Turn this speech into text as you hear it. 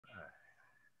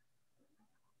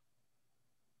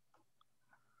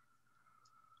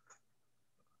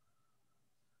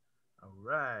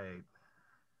right.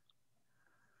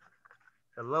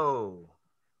 Hello.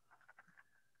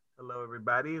 Hello,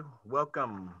 everybody.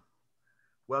 Welcome.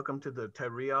 Welcome to the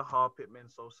Tarea Hall Pittman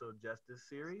Social Justice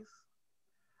Series.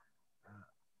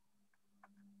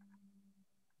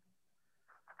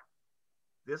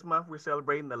 This month, we're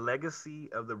celebrating the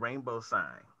legacy of the rainbow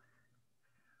sign.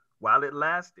 While it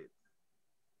lasted,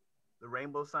 the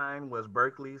rainbow sign was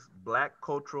Berkeley's Black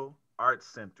Cultural Arts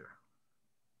Center,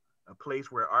 a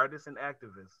place where artists and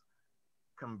activists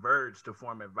converged to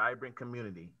form a vibrant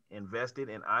community invested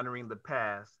in honoring the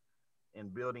past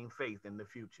and building faith in the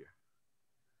future.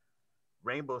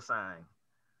 Rainbow Sign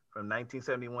from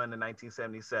 1971 to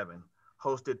 1977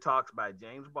 hosted talks by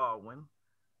James Baldwin,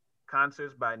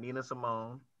 concerts by Nina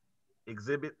Simone,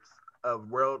 exhibits of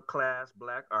world-class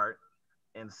Black art,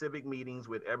 and civic meetings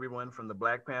with everyone from the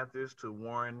Black Panthers to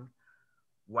Warren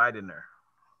Widener,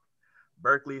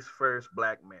 Berkeley's first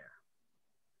Black mayor.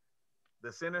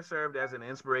 The center served as an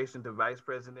inspiration to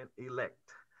Vice-President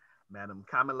Elect Madam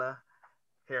Kamala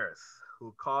Harris,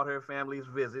 who called her family's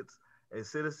visits a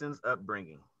citizen's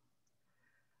upbringing.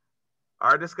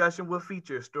 Our discussion will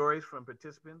feature stories from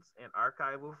participants and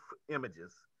archival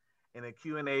images, and a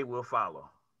Q&A will follow.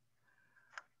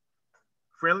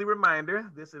 Friendly reminder,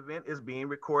 this event is being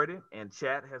recorded and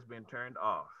chat has been turned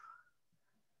off.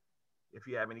 If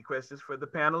you have any questions for the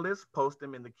panelists, post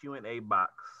them in the Q&A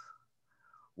box.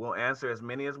 We'll answer as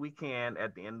many as we can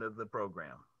at the end of the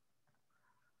program.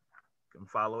 You can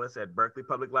follow us at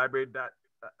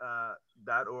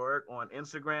berkeleypubliclibrary.org on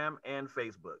Instagram and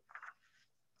Facebook.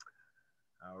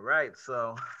 All right,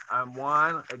 so I'm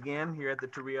Juan again here at the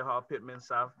Tarea Hall Pittman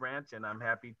South Branch, and I'm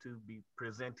happy to be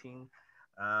presenting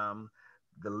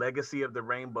the legacy of the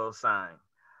rainbow sign.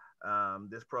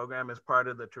 This program is part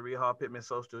of the Tarea Hall Pittman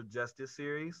Social Justice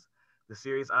Series. The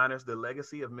series honors the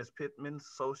legacy of Ms. Pittman's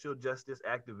social justice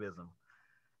activism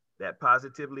that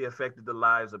positively affected the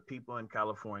lives of people in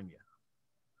California.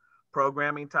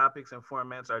 Programming topics and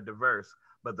formats are diverse,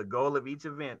 but the goal of each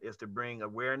event is to bring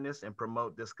awareness and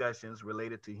promote discussions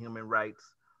related to human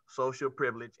rights, social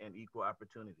privilege, and equal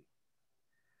opportunity.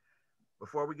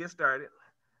 Before we get started,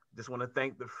 just want to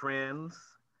thank the friends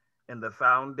and the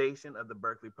foundation of the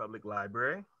Berkeley Public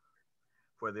Library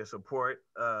for their support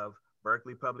of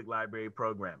Berkeley Public Library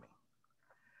programming.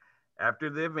 After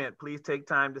the event, please take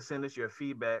time to send us your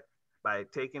feedback by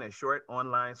taking a short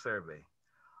online survey.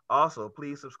 Also,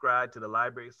 please subscribe to the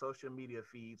library's social media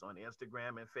feeds on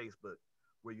Instagram and Facebook,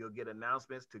 where you'll get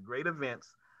announcements to great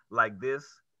events like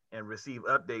this and receive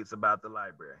updates about the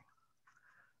library.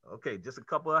 Okay, just a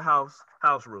couple of house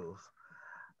rules.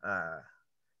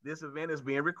 This event is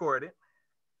being recorded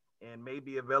and may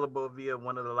be available via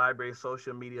one of the library's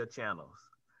social media channels.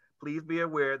 Please be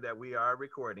aware that we are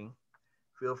recording.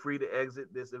 Feel free to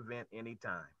exit this event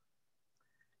anytime.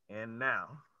 And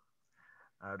now,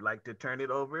 I'd like to turn it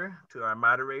over to our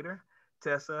moderator,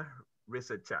 Tessa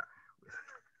Risachar.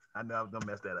 I know I'm gonna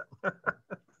mess that up.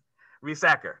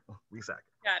 Risacker.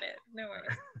 Got it, no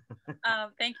worries.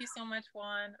 Thank you so much,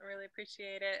 Juan. I really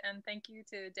appreciate it. And thank you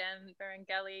to Dan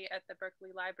Berengeli at the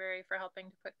Berkeley Library for helping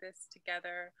to put this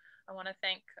together. I want to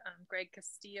thank Greg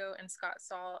Castillo and Scott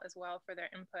Saul as well for their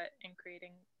input in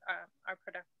creating our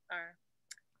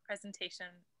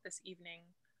presentation this evening.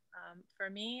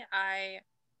 For me, I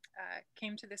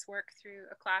came to this work through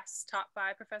a class taught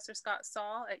by Professor Scott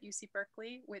Saul at UC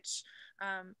Berkeley, which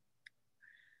I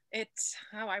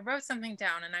wrote something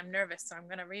down and I'm nervous, so I'm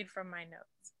going to read from my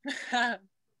notes,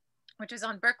 which is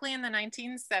on Berkeley in the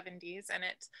 1970s, and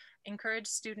it encouraged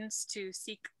students to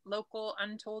seek local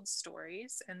untold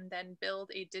stories and then build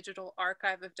a digital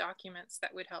archive of documents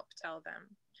that would help tell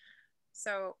them.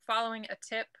 So following a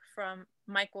tip from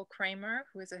Michael Kramer,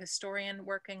 who is a historian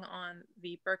working on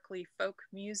the Berkeley Folk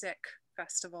Music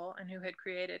Festival and who had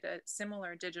created a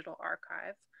similar digital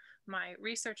archive, my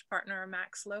research partner,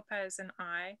 Max Lopez, and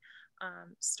I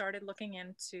started looking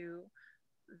into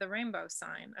the Rainbow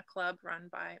Sign, a club run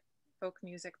by folk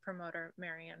music promoter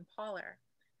Marianne Poller.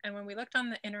 And when we looked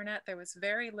on the internet, there was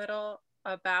very little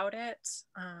about it.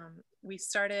 We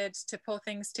started to pull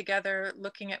things together,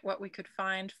 looking at what we could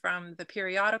find from the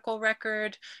periodical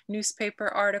record, newspaper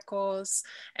articles,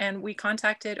 and we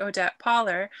contacted Odette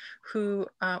Poller, who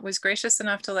was gracious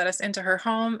enough to let us into her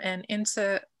home and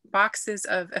into boxes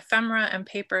of ephemera and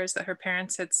papers that her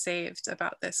parents had saved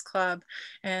about this club.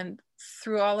 And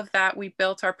through all of that, we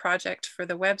built our project for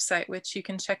the website, which you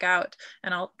can check out,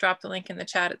 and I'll drop the link in the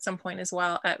chat at some point as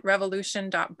well, at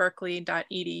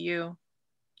revolution.berkeley.edu.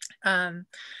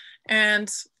 And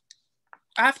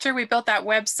after we built that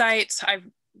website, I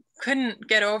couldn't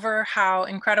get over how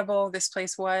incredible this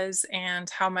place was and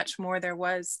how much more there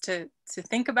was to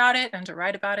think about it and to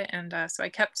write about it. And so I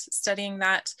kept studying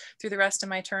that through the rest of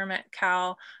my term at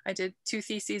Cal. I did 2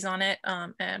 theses on it,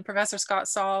 and Professor Scott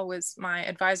Saul was my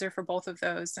advisor for both of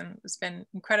those and has been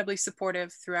incredibly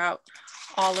supportive throughout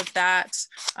all of that.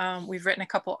 We've written a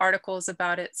couple articles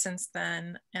about it since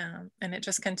then, and it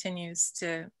just continues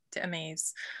to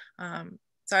amaze.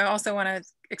 So I also want to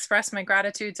express my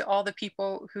gratitude to all the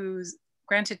people who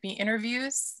granted me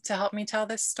interviews to help me tell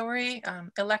this story.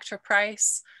 Electra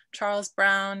Price, Charles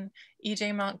Brown,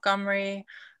 E.J. Montgomery,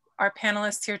 our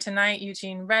panelists here tonight,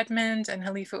 Eugene Redmond and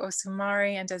Halifu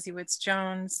Osumare and Desi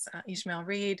Woods-Jones, Ishmael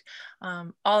Reed.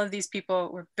 All of these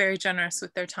people were very generous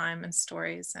with their time and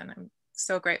stories, and I'm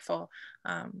so grateful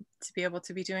to be able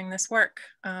to be doing this work.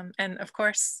 And of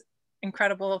course,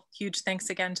 incredible, huge thanks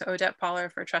again to Odette Poller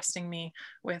for trusting me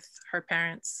with her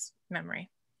parents' memory.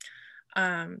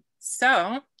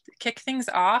 So to kick things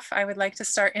off, I would like to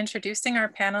start introducing our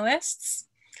panelists.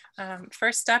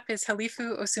 First up is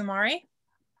Halifu Osumare.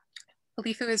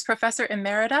 Halifu is Professor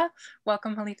Emerita.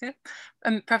 Welcome, Halifu.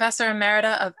 Professor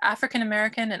Emerita of African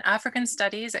American and African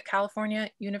Studies at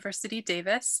California University,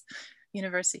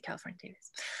 California,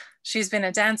 Davis. She's been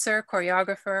a dancer,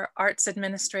 choreographer, arts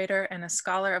administrator, and a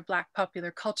scholar of Black popular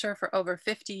culture for over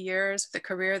 50 years with a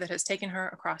career that has taken her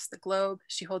across the globe.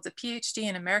 She holds a PhD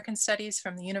in American Studies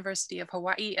from the University of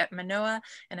Hawaii at Manoa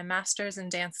and a master's in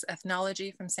dance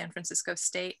ethnology from San Francisco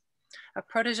State. A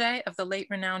protege of the late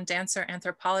renowned dancer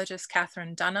anthropologist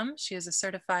Katharine Dunham, she is a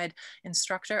certified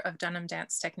instructor of Dunham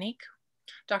dance technique.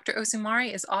 Dr.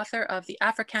 Osumare is author of The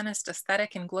Africanist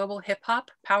Aesthetic in Global Hip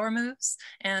Hop, Power Moves,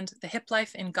 and The Hip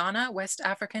Life in Ghana, West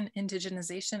African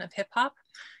Indigenization of Hip Hop.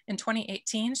 In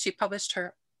 2018, she published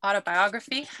her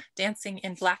autobiography, Dancing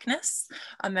in Blackness,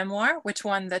 a memoir, which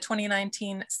won the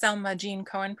 2019 Selma Jean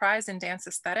Cohen Prize in Dance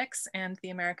Aesthetics and the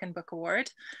American Book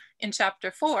Award. In chapter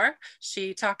 4,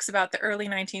 she talks about the early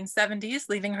 1970s,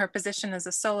 leaving her position as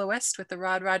a soloist with the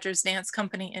Rod Rogers Dance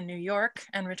Company in New York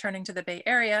and returning to the Bay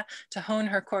Area to hone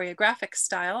her choreographic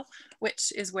style,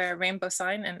 which is where Rainbow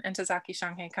Sign and Ntozake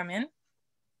Shange come in.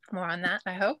 More on that,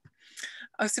 I hope.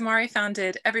 Osumare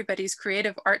founded Everybody's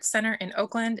Creative Arts Center in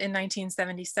Oakland in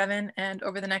 1977, and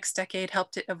over the next decade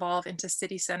helped it evolve into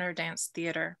City Center Dance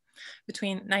Theater.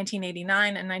 Between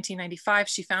 1989 and 1995,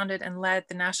 she founded and led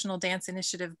the national dance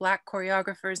initiative Black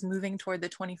Choreographers Moving Toward the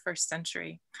 21st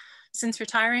Century. Since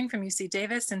retiring from UC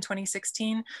Davis in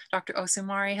 2016, Dr.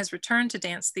 Osumare has returned to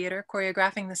dance theater,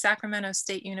 choreographing the Sacramento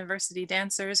State University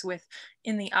dancers with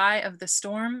In the Eye of the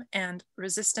Storm and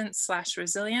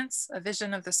Resistance/Resilience, a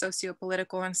vision of the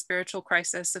socio-political and spiritual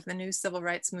crisis of the new civil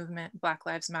rights movement, Black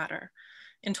Lives Matter.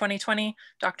 In 2020,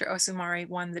 Dr. Osumare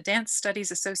won the Dance Studies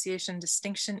Association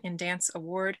Distinction in Dance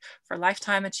Award for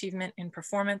lifetime achievement in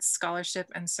performance,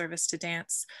 scholarship, and service to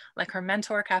dance. Like her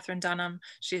mentor, Katharine Dunham,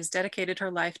 she has dedicated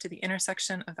her life to the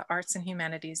intersection of the arts and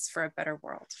humanities for a better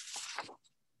world.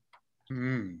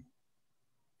 Thank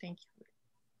you.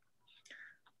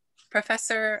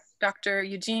 Professor Dr.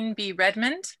 Eugene B.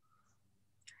 Redmond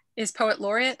is Poet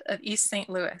Laureate of East St.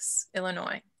 Louis,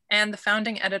 Illinois, and the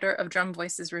founding editor of Drum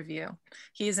Voices Review.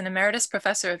 He is an emeritus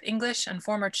professor of English and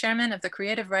former chairman of the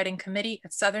Creative Writing Committee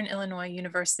at Southern Illinois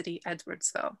University,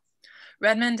 Edwardsville.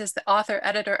 Redmond is the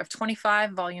author-editor of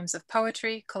 25 volumes of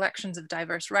poetry, collections of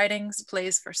diverse writings,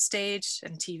 plays for stage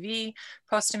and TV,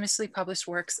 posthumously published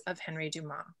works of Henry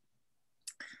Dumas.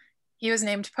 He was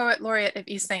named Poet Laureate of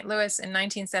East St. Louis in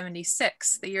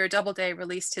 1976, the year Doubleday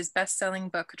released his best-selling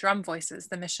book, Drum Voices,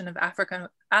 The Mission of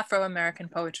Afro-American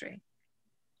Poetry.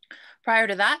 Prior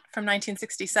to that, from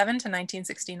 1967 to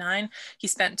 1969, he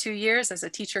spent 2 years as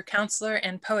a teacher, counselor,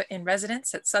 and poet in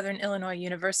residence at Southern Illinois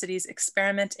University's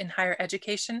Experiment in Higher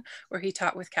Education, where he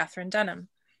taught with Katharine Dunham.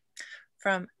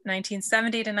 From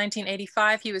 1970 to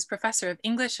 1985, he was professor of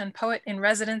English and poet in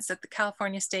residence at the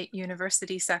California State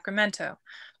University, Sacramento.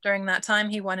 During that time,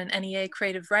 he won an NEA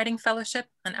Creative Writing Fellowship,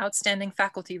 an Outstanding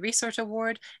Faculty Research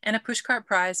Award, and a Pushcart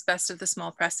Prize, Best of the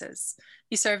Small Presses.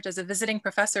 He served as a visiting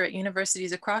professor at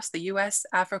universities across the US,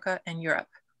 Africa, and Europe.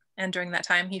 And during that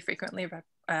time, he frequently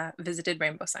visited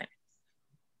Rainbow Sign.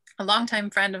 A longtime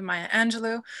friend of Maya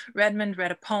Angelou, Redmond read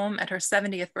a poem at her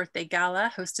 70th birthday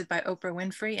gala hosted by Oprah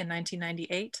Winfrey in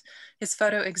 1998. His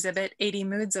photo exhibit, 80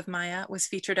 Moods of Maya, was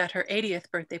featured at her 80th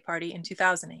birthday party in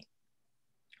 2008.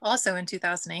 Also in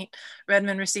 2008,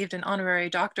 Redmond received an honorary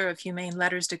Doctor of Humane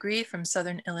Letters degree from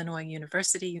Southern Illinois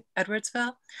University,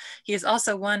 Edwardsville. He has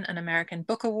also won an American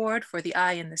Book Award for The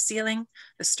Eye in the Ceiling,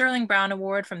 the Sterling Brown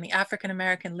Award from the African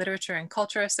American Literature and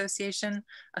Culture Association,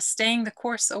 a Staying the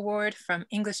Course Award from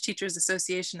English Teachers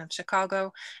Association of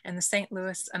Chicago, and the St.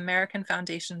 Louis American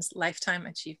Foundation's Lifetime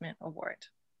Achievement Award.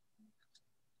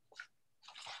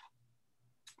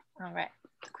 All right,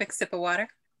 quick sip of water.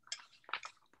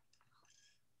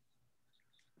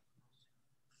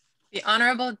 The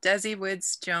Honorable Desi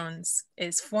Woods Jones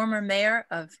is a former member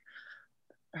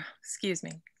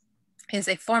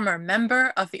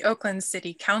of the Oakland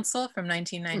City Council from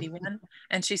 1991,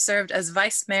 and she served as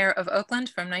Vice Mayor of Oakland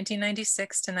from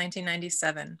 1996 to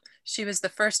 1997. She was the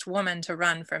first woman to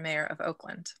run for Mayor of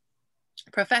Oakland.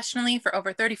 Professionally, for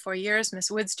over 34 years, Ms.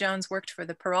 Woods Jones worked for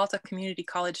the Peralta Community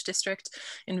College District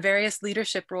in various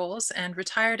leadership roles and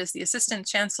retired as the Assistant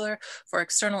Chancellor for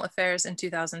External Affairs in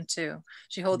 2002.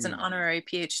 She holds an honorary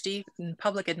PhD in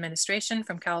Public Administration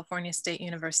from California State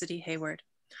University, Hayward.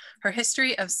 Her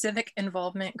history of civic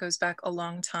involvement goes back a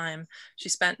long time. She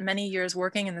spent many years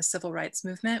working in the civil rights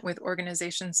movement with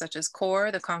organizations such as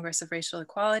CORE, the Congress of Racial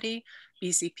Equality,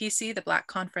 BCPC, the Black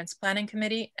Conference Planning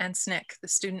Committee, and SNCC, the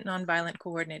Student Nonviolent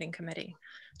Coordinating Committee.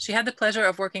 She had the pleasure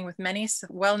of working with many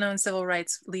well-known civil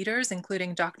rights leaders,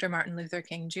 including Dr. Martin Luther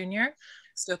King Jr.,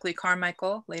 Stokely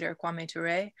Carmichael, later Kwame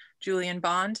Ture, Julian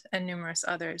Bond, and numerous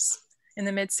others. In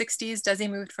the mid-60s, Desi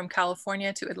moved from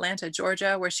California to Atlanta,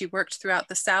 Georgia, where she worked throughout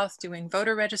the South doing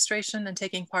voter registration and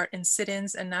taking part in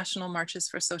sit-ins and national marches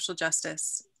for social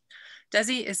justice.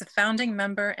 Desi is a founding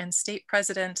member and state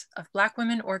president of Black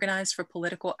Women Organized for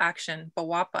Political Action,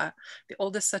 BWOPA, the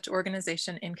oldest such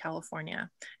organization in California,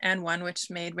 and one which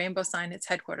made Rainbow Sign its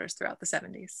headquarters throughout the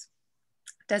 70s.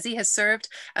 Desi has served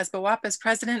as BWOPA's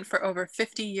president for over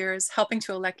 50 years, helping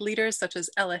to elect leaders such as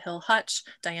Ella Hill Hutch,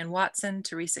 Diane Watson,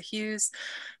 Teresa Hughes,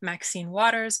 Maxine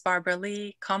Waters, Barbara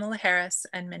Lee, Kamala Harris,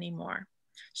 and many more.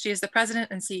 She is the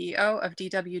president and CEO of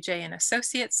DWJ and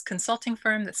Associates, consulting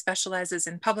firm that specializes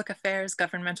in public affairs,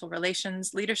 governmental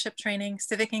relations, leadership training,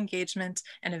 civic engagement,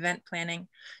 and event planning.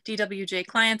 DWJ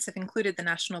clients have included the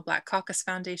National Black Caucus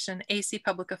Foundation, AC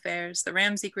Public Affairs, the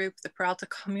Ramsey Group, the Peralta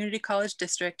Community College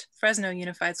District, Fresno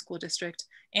Unified School District,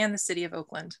 and the City of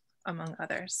Oakland, among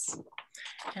others.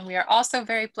 And we are also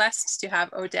very blessed to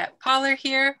have Odette Poller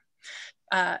here,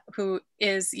 who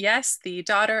is, yes, the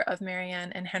daughter of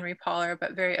Marianne and Henry Poller,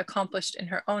 but very accomplished in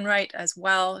her own right as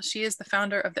well. She is the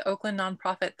founder of the Oakland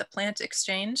nonprofit, The Plant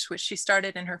Exchange, which she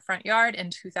started in her front yard in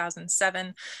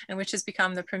 2007, and which has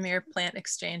become the premier plant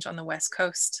exchange on the West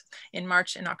Coast. In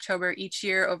March and October each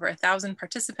year, over 1,000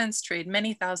 participants trade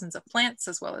many thousands of plants,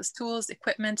 as well as tools,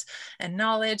 equipment, and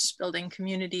knowledge, building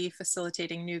community,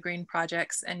 facilitating new green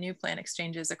projects and new plant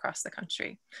exchanges across the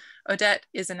country. Odette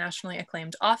is a nationally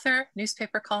acclaimed author,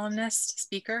 newspaper columnist,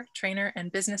 speaker, trainer,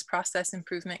 and business process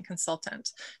improvement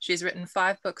consultant. She's written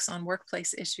 5 books on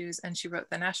workplace issues, and she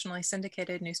wrote the nationally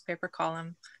syndicated newspaper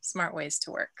column, Smart Ways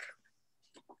to Work.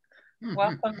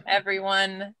 Welcome,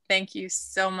 everyone. Thank you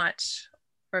so much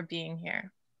for being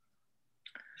here.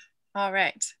 All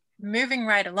right, moving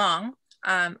right along.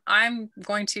 I'm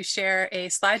going to share a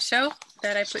slideshow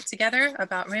that I put together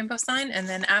about Rainbow Sign, and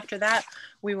then after that,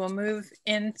 we will move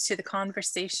into the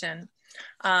conversation.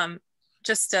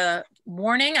 Just a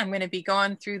warning, I'm going to be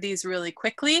going through these really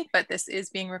quickly, but this is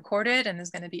being recorded and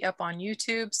is going to be up on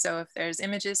YouTube. So if there's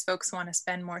images folks want to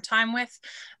spend more time with,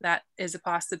 that is a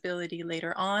possibility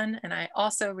later on. And I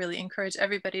also really encourage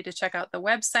everybody to check out the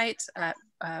website at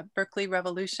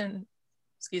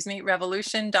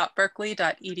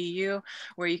revolution.berkeley.edu,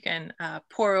 where you can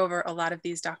pore over a lot of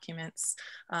these documents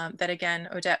that, again,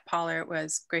 Odette Poller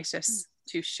was gracious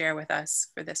to share with us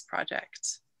for this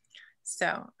project.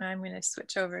 So I'm going to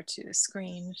switch over to the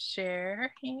screen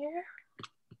share here.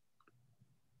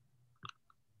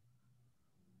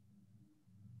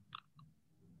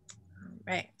 All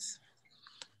right.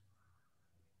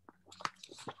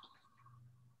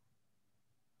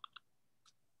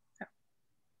 So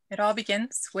it all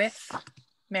begins with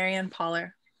Marianne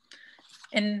Poller.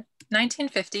 In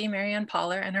 1950, Marianne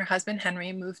Poller and her husband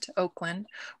Henry moved to Oakland,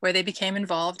 where they became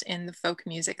involved in the folk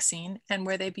music scene and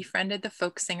where they befriended the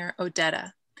folk singer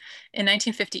Odetta. In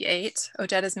 1958,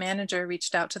 Odetta's manager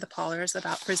reached out to the Pollers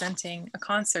about presenting a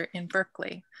concert in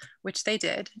Berkeley, which they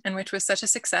did, and which was such a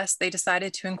success they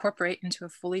decided to incorporate into a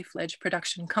fully fledged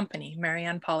production company,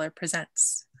 Marianne Poller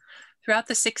Presents. Throughout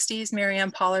the 60s, Mary Ann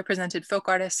Poller presented folk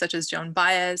artists such as Joan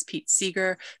Baez, Pete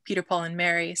Seeger, Peter, Paul and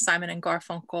Mary, Simon and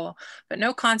Garfunkel, but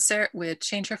no concert would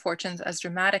change her fortunes as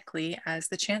dramatically as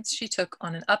the chance she took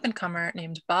on an up-and-comer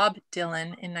named Bob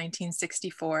Dylan in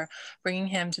 1964, bringing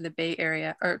him to the Bay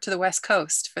Area, or to the West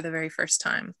Coast for the very first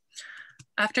time.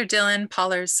 After Dylan,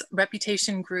 Poller's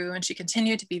reputation grew and she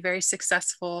continued to be very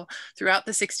successful throughout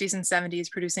the 60s and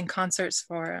 70s, producing concerts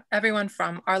for everyone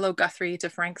from Arlo Guthrie to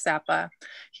Frank Zappa.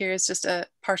 Here's just a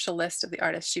partial list of the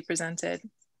artists she presented.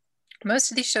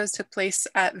 Most of these shows took place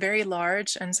at very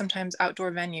large and sometimes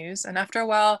outdoor venues. And after a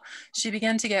while, she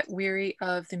began to get weary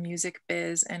of the music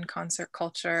biz and concert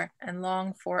culture and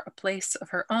long for a place of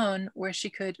her own where she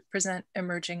could present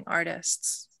emerging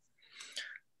artists.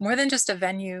 More than just a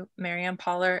venue, Mary Ann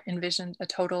Poller envisioned a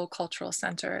total cultural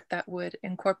center that would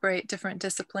incorporate different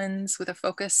disciplines with a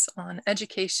focus on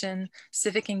education,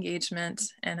 civic engagement,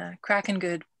 and a cracking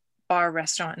good bar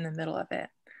restaurant in the middle of it.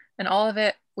 And all of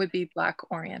it would be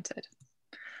Black oriented.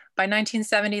 By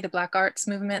 1970, the Black arts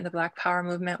movement and the Black power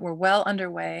movement were well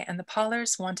underway, and the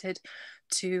Pollers wanted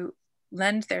to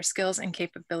lend their skills and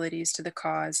capabilities to the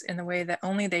cause in the way that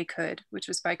only they could, which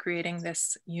was by creating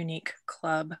this unique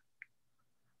club.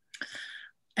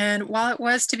 And while it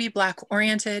was to be Black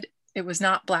oriented, it was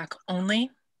not Black only.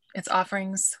 Its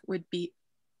offerings would be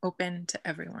open to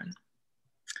everyone.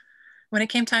 When it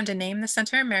came time to name the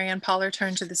center, Mary Ann Poller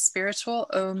turned to the spiritual,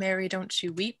 "Oh Mary, don't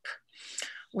you weep,"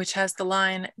 which has the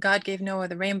line, "God gave Noah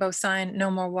the rainbow sign,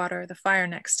 no more water, the fire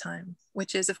next time,"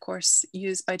 which is of course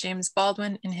used by James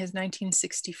Baldwin in his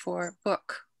 1964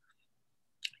 book.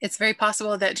 It's very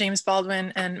possible that James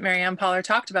Baldwin and Mary Ann Poller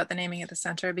talked about the naming of the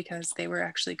center because they were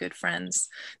actually good friends.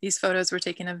 These photos were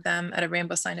taken of them at a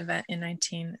rainbow sign event in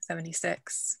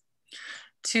 1976.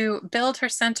 To build her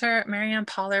center, Mary Ann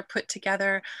Poller put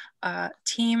together a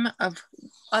team of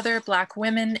other Black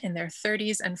women in their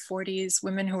 30s and 40s,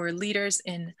 women who were leaders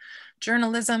in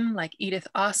journalism like Edith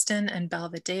Austin and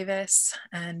Belva Davis,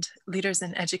 and leaders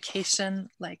in education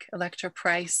like Electra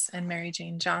Price and Mary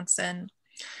Jane Johnson.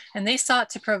 And they sought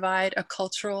to provide a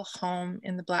cultural home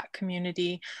in the Black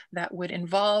community that would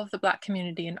involve the Black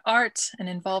community in art and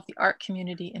involve the art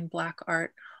community in Black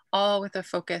art, all with a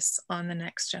focus on the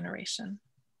next generation.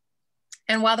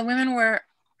 And while the women were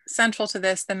central to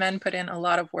this, the men put in a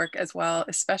lot of work as well,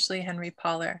 especially Henry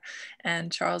Poller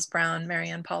and Charles Brown, Mary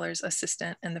Ann Poller's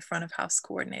assistant and the front of house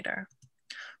coordinator.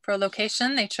 For a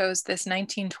location, they chose this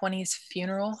 1920s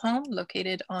funeral home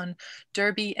located on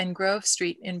Derby and Grove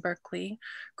Street in Berkeley.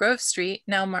 Grove Street,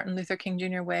 now Martin Luther King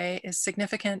Jr. Way, is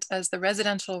significant as the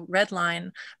residential red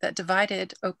line that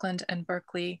divided Oakland and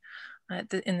Berkeley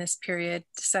in this period,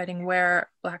 deciding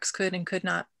where Blacks could and could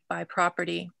not buy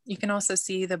property. You can also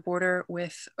see the border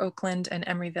with Oakland and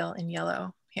Emeryville in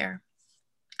yellow here.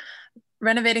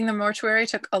 Renovating the mortuary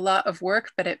took a lot of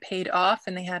work, but it paid off,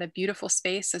 and they had a beautiful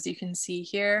space, as you can see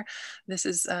here. This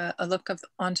is a look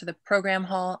onto the program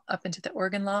hall, up into the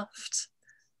organ loft,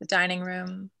 the dining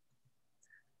room,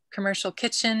 commercial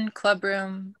kitchen, club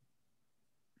room,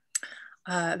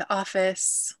 the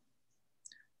office,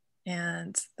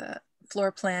 and the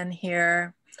floor plan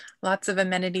here. Lots of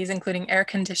amenities, including air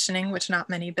conditioning, which not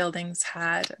many buildings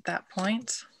had at that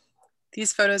point.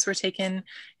 These photos were taken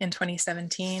in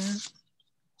 2017.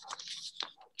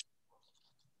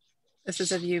 This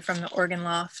is a view from the organ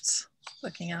loft,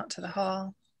 looking out to the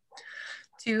hall.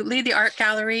 To lead the art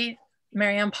gallery,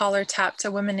 Mary Ann Poller tapped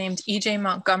a woman named E.J.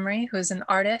 Montgomery, who is an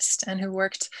artist and who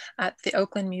worked at the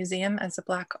Oakland Museum as a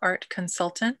Black art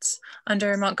consultant.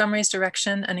 Under Montgomery's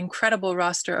direction, an incredible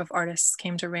roster of artists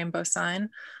came to Rainbow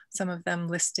Sign, some of them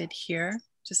listed here.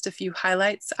 Just a few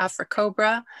highlights: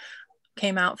 Afrocobra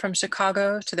came out from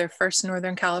Chicago to their first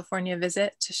Northern California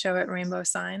visit to show at Rainbow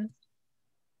Sign.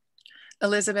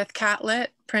 Elizabeth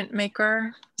Catlett,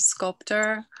 printmaker,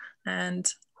 sculptor,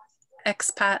 and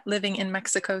expat living in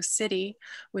Mexico City,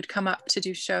 would come up to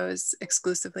do shows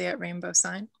exclusively at Rainbow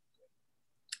Sign.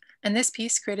 And this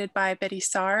piece, created by Betty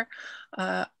Saar,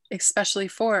 especially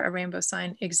for a Rainbow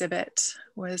Sign exhibit,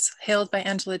 was hailed by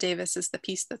Angela Davis as the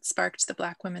piece that sparked the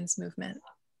Black women's movement.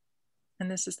 And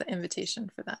this is the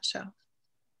invitation for that show.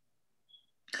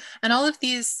 And all of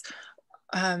these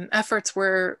efforts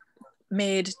were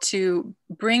made to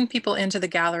bring people into the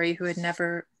gallery who had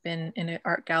never been in an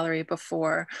art gallery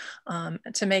before,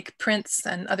 to make prints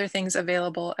and other things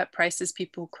available at prices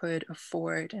people could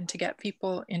afford, and to get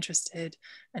people interested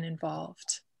and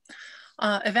involved.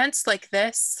 Events like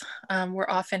this were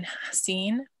often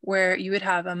seen where you would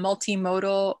have a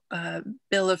multimodal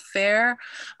bill of fare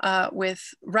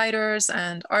with writers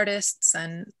and artists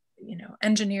and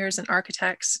engineers and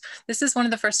architects. This is one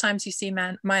of the first times you see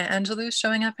Maya Angelou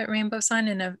showing up at Rainbow Sign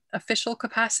in an official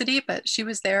capacity, but she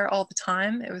was there all the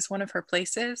time. It was one of her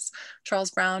places.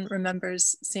 Charles Brown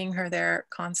remembers seeing her there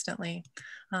constantly.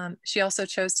 She also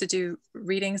chose to do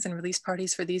readings and release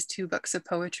parties for these 2 books of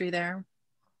poetry there.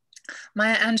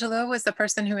 Maya Angelou was the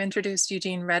person who introduced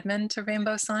Eugene Redmond to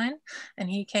Rainbow Sign, and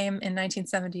he came in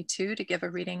 1972 to give a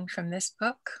reading from this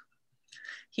book.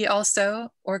 He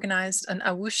also organized an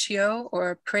awushio,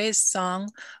 or praise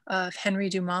song, of Henry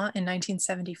Dumas in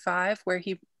 1975, where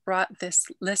he brought this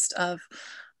list of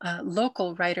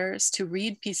local writers to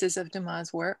read pieces of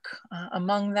Dumas' work.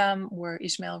 Among them were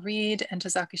Ishmael Reed and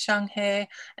Ntozake Shange,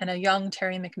 and a young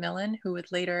Terry McMillan, who would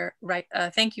later write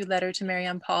a thank you letter to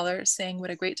Marianne Poller, saying what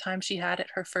a great time she had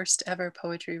at her first ever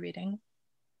poetry reading.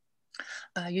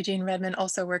 Eugene Redmond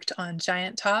also worked on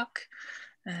Giant Talk,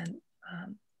 and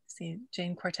see,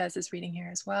 Jane Cortez is reading here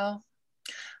as well.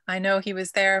 I know he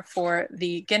was there for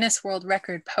the Guinness World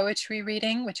Record poetry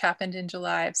reading, which happened in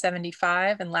July of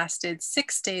 '75 and lasted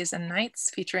 6 days and nights,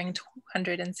 featuring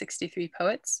 263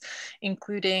 poets,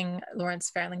 including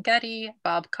Lawrence Ferlinghetti,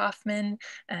 Bob Kaufman,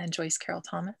 and Joyce Carol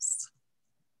Thomas.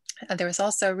 There was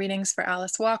also readings for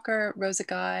Alice Walker, Rosa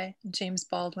Guy, James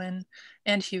Baldwin,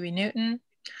 and Huey Newton.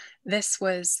 This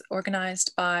was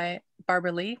organized by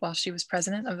Barbara Lee while she was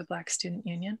president of the Black Student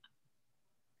Union.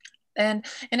 And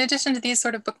in addition to these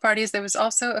sort of book parties, there was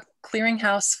also a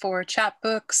clearinghouse for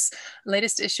chapbooks,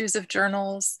 latest issues of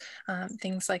journals,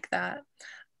 things like that.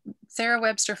 Sarah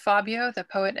Webster Fabio, the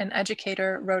poet and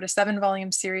educator, wrote a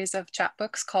 7-volume series of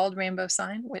chapbooks called Rainbow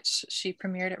Sign, which she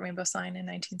premiered at Rainbow Sign in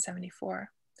 1974.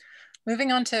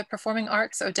 Moving on to performing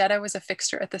arts, Odetta was a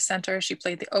fixture at the center. She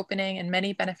played the opening and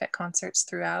many benefit concerts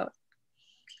throughout.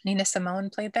 Nina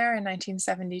Simone played there in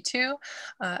 1972,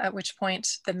 at which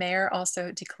point the mayor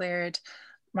also declared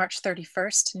March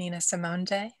 31st Nina Simone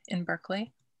Day in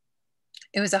Berkeley.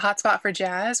 It was a hotspot for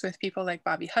jazz with people like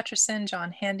Bobby Hutcherson,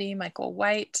 John Handy, Michael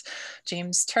White,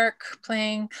 James Turk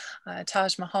playing,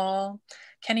 Taj Mahal,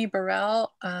 Kenny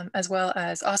Burrell, as well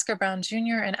as Oscar Brown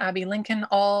Jr. and Abby Lincoln,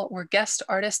 all were guest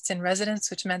artists in residence,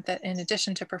 which meant that in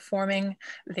addition to performing,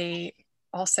 they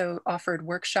also offered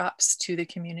workshops to the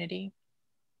community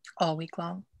all week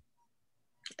long.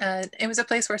 It was a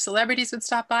place where celebrities would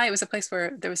stop by. It was a place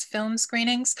where there was film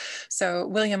screenings. So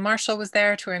William Marshall was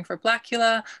there touring for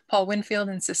Blackula. Paul Winfield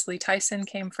and Cicely Tyson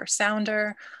came for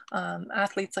Sounder.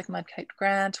 Athletes like Mudkite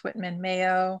Grant, Whitman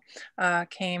Mayo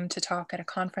came to talk at a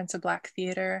conference of Black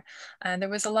theater. And there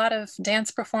was a lot of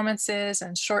dance performances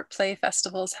and short play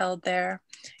festivals held there.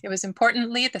 It was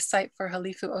importantly the site for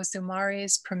Halifu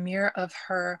Osumare's premiere of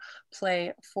her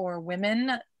play For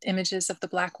Women, Images of the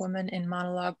Black Woman in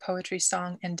Monologue, Poetry,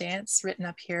 Song, and Dance, written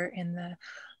up here in the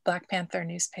Black Panther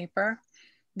newspaper.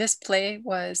 This play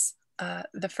was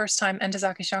the first time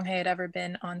Ntozake Shange had ever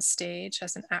been on stage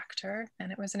as an actor,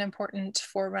 and it was an important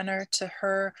forerunner to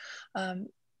her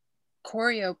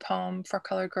choreo poem for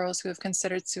colored girls who have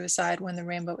considered suicide when the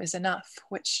rainbow is enough,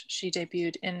 which she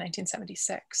debuted in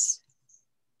 1976.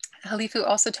 Halifu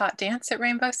also taught dance at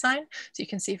Rainbow Sign, so you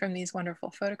can see from these wonderful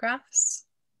photographs.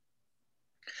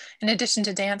 In addition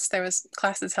to dance, there was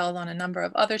classes held on a number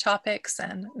of other topics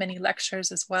and many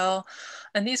lectures as well.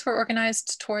 And these were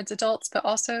organized towards adults, but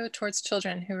also towards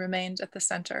children who remained at the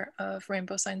center of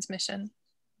Rainbow Sign's mission.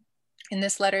 In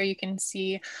this letter, you can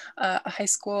see a high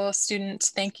school student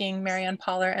thanking Marianne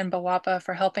Poller and Bawapa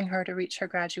for helping her to reach her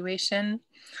graduation.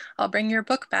 "I'll bring your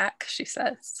book back," she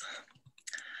says.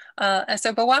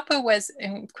 So Bawapa was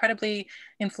incredibly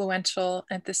influential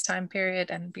at this time period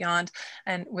and beyond,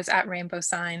 and was at Rainbow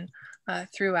Sign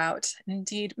throughout.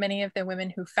 Indeed, many of the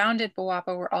women who founded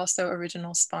Bawapa were also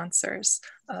original sponsors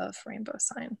of Rainbow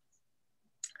Sign.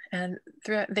 And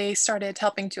they started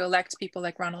helping to elect people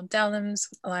like Ronald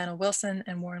Dellums, Lionel Wilson,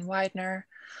 and Warren Widener.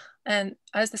 And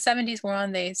as the 70s wore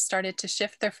on, they started to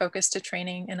shift their focus to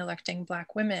training and electing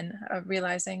Black women,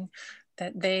 realizing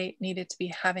that they needed to be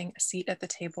having a seat at the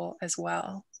table as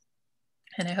well.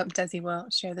 And I hope Desi will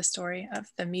share the story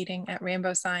of the meeting at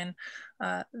Rainbow Sign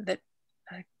that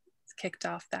kicked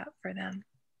off that for them.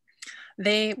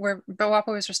 Bawapa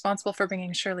was responsible for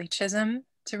bringing Shirley Chisholm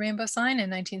to Rainbow Sign in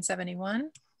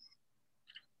 1971.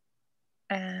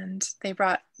 And they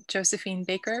brought Josephine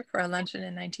Baker for a luncheon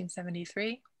in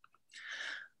 1973.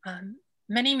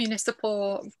 Many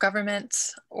municipal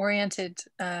government-oriented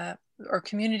or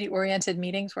community-oriented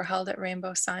meetings were held at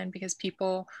Rainbow Sign because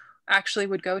people actually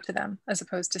would go to them as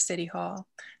opposed to City Hall.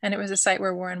 And it was a site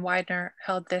where Warren Widener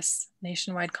held this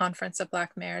nationwide conference of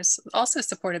Black mayors, also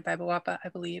supported by BWAPA, I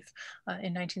believe,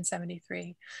 in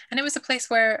 1973. And it was a place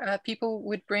where people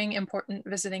would bring important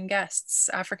visiting guests,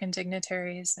 African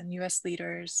dignitaries and US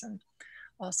leaders and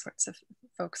all sorts of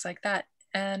folks like that.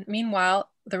 And meanwhile,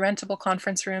 the rentable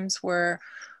conference rooms were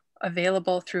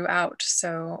available throughout.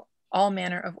 So all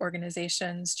manner of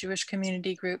organizations, Jewish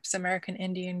community groups, American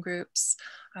Indian groups,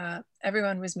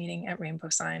 everyone was meeting at Rainbow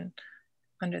Sign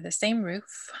under the same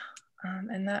roof.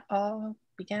 And that all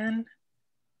began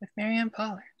with Marianne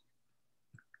Pollard.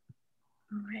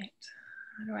 All right,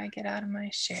 how do I get out of my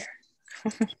share?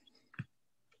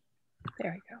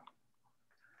 There we go.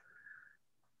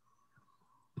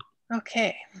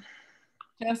 Okay.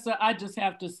 Tessa, I just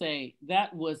have to say,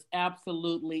 that was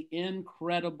absolutely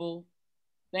incredible.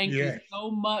 Thank you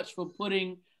so much for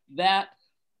putting that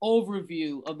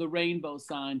overview of the Rainbow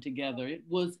Sign together. It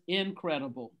was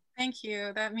incredible. Thank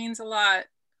you. That means a lot.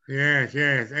 Yes,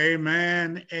 yes.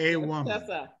 Amen. A woman.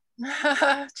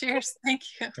 Tessa. Cheers. Thank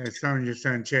you. That's something your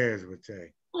son Chaz would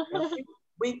say.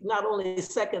 We not only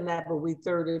second that, but we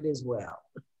third it as well.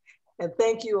 And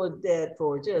thank you, Odette,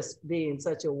 for just being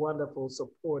such a wonderful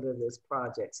supporter of this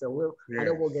project. So I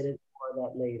know we'll get into more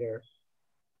of that later.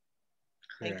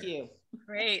 Thank you.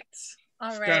 Great.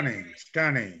 All right. Stunning,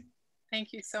 stunning.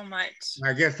 Thank you so much.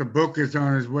 I guess the book is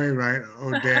on its way, right,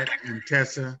 Odette and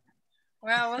Tessa?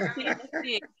 Well, we'll see. We'll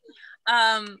see.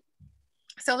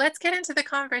 So let's get into the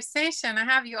conversation. I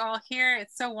have you all here.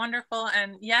 It's so wonderful.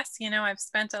 And yes, you know, I've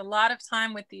spent a lot of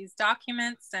time with these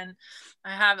documents, and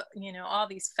I have, you know, all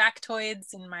these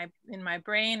factoids in my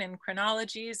brain and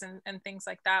chronologies and things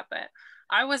like that. But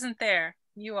I wasn't there.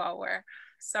 You all were.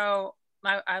 So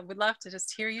I would love to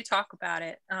just hear you talk about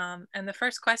it. And the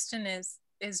first question is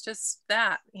just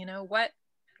that, you know, what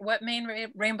made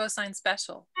Rainbow Sign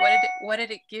special? What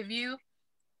did it give you?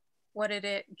 What did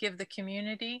it give the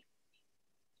community?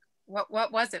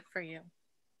 What was it for you?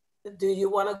 Do you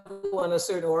want to go in a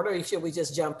certain order, or should we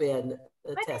just jump in,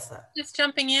 Tessa? Just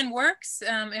jumping in works.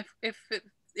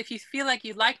 If you feel like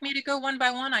you'd like me to go one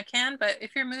by one, I can. But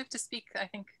if you're moved to speak, I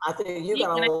think you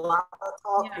got a lot of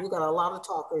talk. Yeah. You got a lot of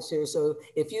talkers here. So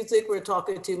if you think we're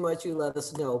talking too much, you let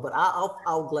us know. But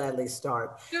I'll gladly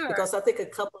start. Sure. Because I think a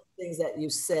couple of things that you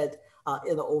said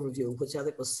in the overview, which I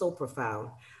think was so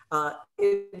profound.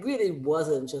 It really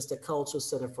wasn't just a cultural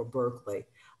center for Berkeley.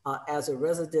 As a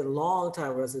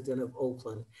longtime resident of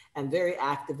Oakland, and very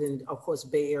active in, of course,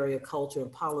 Bay Area culture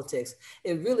and politics,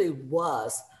 it really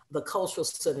was the cultural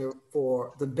center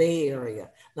for the Bay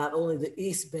Area, not only the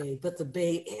East Bay, but the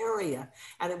Bay Area.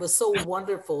 And it was so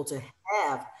wonderful to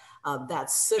have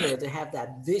that center, to have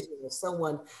that vision of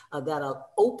someone that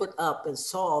opened up and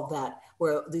saw that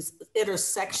where this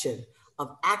intersection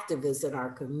of activists in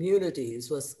our communities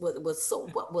was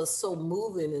so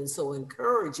moving and so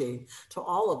encouraging to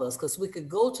all of us, because we could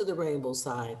go to the Rainbow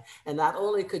Sign and not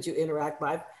only could you interact.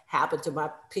 My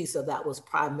piece of that was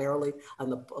primarily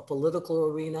on the political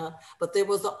arena, but there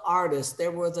was the artists,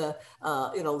 there were the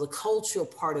the cultural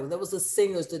part of it, there was the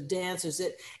singers, the dancers.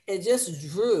 It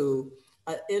just drew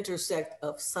an intersect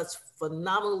of such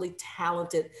phenomenally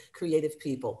talented, creative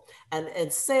people.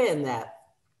 And saying that,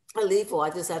 Halifu, I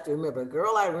just have to remember,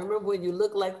 girl, I remember when you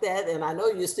look like that, and I know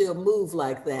you still move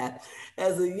like that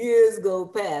as the years go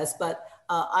past, but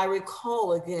I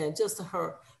recall again, just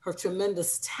her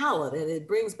tremendous talent, and it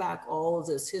brings back all of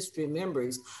this history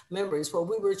memories where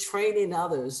we were training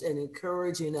others and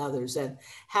encouraging others and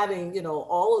having,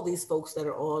 all of these folks that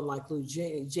are on, like Lou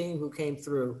Jean, who came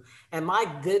through. And my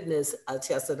goodness,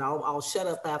 Tessa, and I'll shut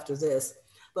up after this,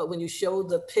 but when you showed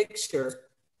the picture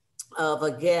of,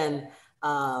 again,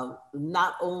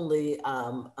 not only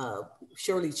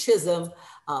Shirley Chisholm,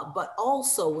 but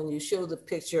also when you show the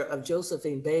picture of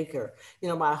Josephine Baker,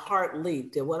 my heart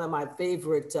leaped. And one of my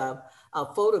favorite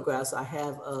photographs I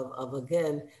have of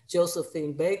again,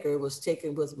 Josephine Baker was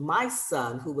taken with my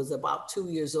son, who was about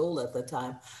 2 years old at the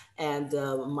time, and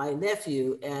my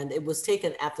nephew, and it was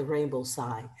taken at the Rainbow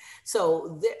Sign.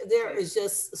 So there is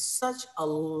just such a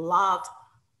lot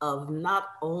of not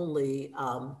only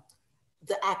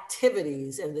the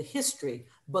activities and the history,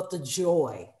 but the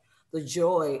joy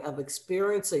of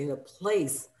experiencing a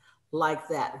place like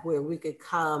that where we could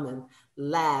come and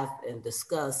laugh and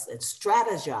discuss and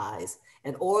strategize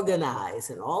and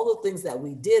organize and all the things that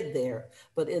we did there.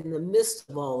 But in the midst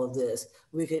of all of this,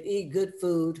 we could eat good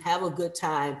food, have a good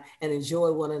time, and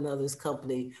enjoy one another's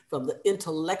company from the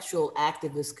intellectual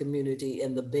activist community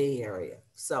in the Bay Area.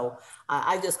 So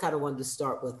I just kind of wanted to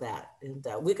start with that. And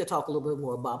we could talk a little bit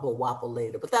more about BWAPA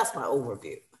later, but that's my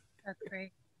overview. That's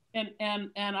great.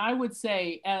 And I would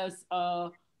say as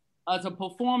a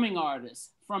performing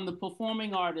artist, from the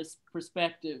performing artist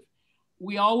perspective,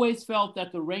 we always felt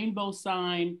that the rainbow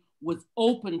sign was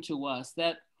open to us,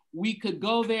 that we could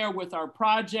go there with our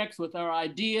projects, with our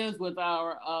ideas, with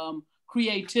our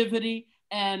creativity,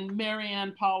 and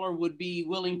Marianne Pollard would be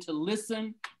willing to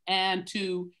listen and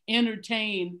to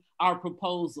entertain our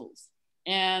proposals.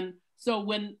 And so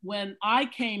when I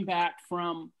came back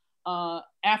from,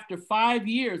 after 5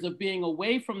 years of being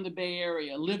away from the Bay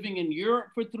Area, living in Europe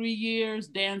for 3 years,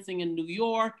 dancing in New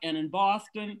York and in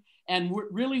Boston, and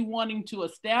really wanting to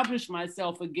establish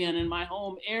myself again in my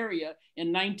home area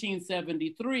in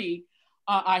 1973,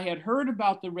 I had heard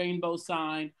about the rainbow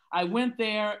sign. I went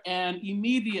there and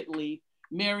immediately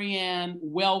Marianne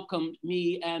welcomed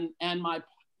me and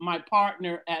my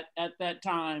partner at that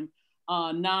time,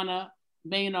 Nana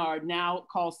Maynard, now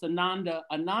called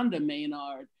Ananda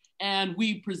Maynard. And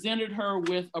we presented her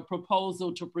with a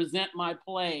proposal to present my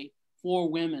play for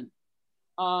women.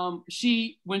 When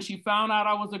she found out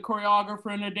I was a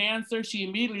choreographer and a dancer, she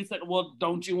immediately said, well,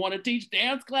 don't you want to teach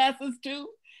dance classes too?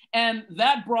 And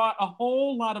that brought a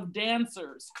whole lot of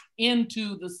dancers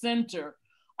into the center,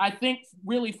 I think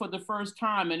really for the first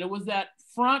time. And it was that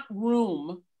front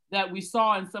room that we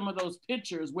saw in some of those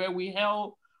pictures where we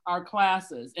held our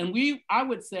classes. And I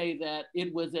would say that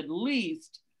it was at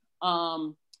least,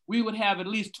 we would have at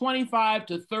least 25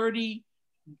 to 30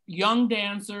 young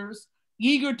dancers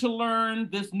eager to learn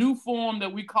this new form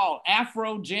that we call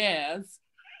Afro jazz,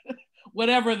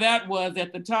 whatever that was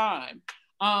at the time.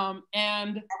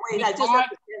 And wait, I just have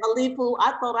to say, Halifu,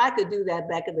 I thought I could do that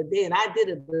back in the day, and I did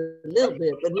it a little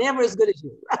bit, but never as good as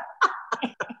you.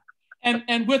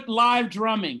 and with live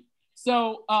drumming.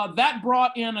 So that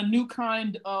brought in a new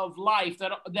kind of life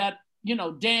that you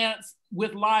know, dance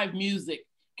with live music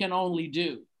can only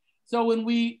do. So when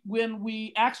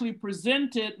we actually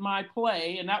presented my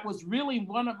play, and that was really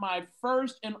one of my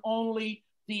first and only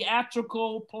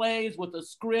theatrical plays with a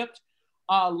script,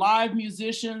 live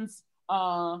musicians,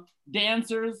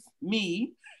 dancers,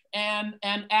 me, and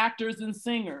actors and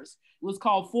singers. It was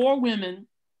called For Women,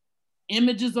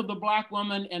 Images of the Black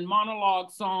Woman in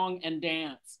Monologue, Song, and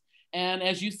Dance. And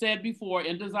as you said before,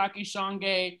 Ntozake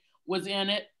Shange was in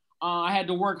it. I had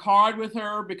to work hard with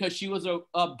her because she was a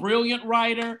brilliant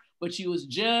writer, but she was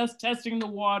just testing the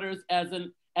waters as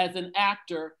an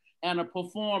actor and a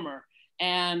performer.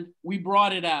 And we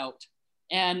brought it out.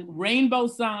 And Rainbow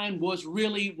Sign was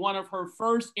really one of her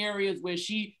first areas where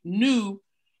she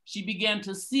began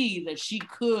to see that she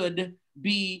could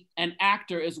be an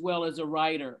actor as well as a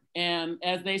writer. And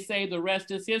as they say, the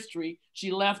rest is history.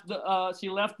 She left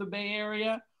the Bay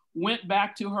Area, went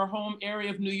back to her home area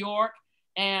of New York,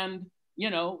 and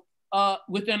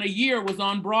within a year was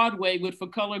on Broadway with For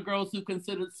Colored Girls Who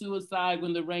Considered Suicide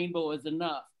When the Rainbow Is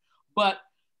Enough. But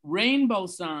Rainbow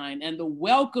Sign and the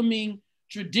welcoming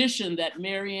tradition that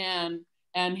Marianne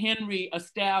and Henry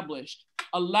established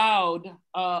allowed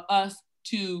us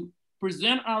to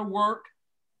present our work,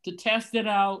 to test it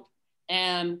out,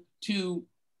 and to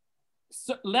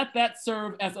let that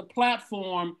serve as a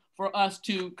platform for us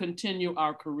to continue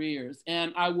our careers.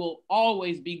 And I will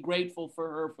always be grateful for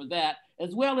her for that,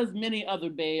 as well as many other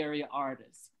Bay Area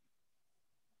artists.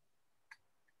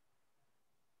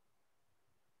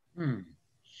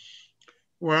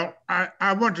 Well,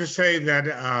 I want to say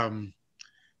that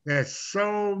there's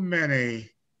so many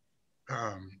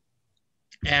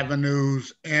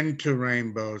avenues into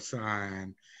Rainbow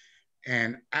Sign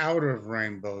and out of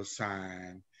Rainbow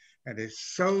Sign. And there's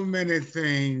so many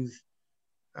things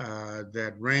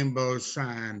that Rainbow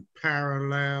Sign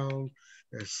parallel.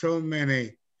 There's so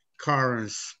many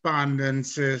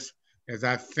correspondences as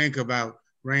I think about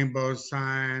Rainbow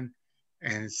Sign,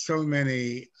 and so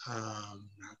many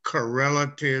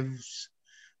correlatives.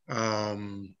 I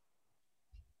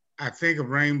think of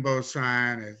Rainbow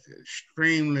Sign as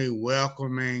extremely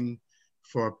welcoming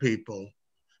for people,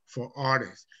 for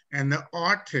artists. And the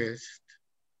artists,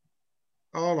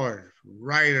 all artists,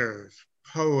 writers,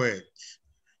 poets,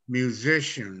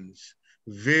 musicians,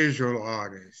 visual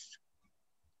artists,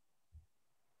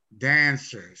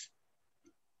 dancers,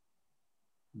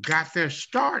 got their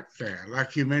start there,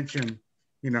 like you mentioned,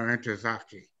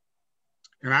 Ntozake.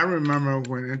 And I remember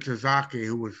when Ntozake,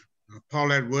 who was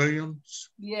Paulette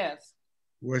Williams, yes,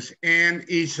 was in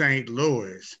East St.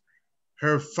 Louis.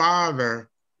 Her father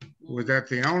was at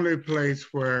the only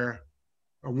place where,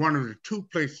 or one of the two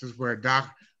places where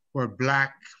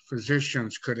Black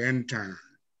physicians could intern.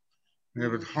 And it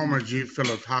was Homer G.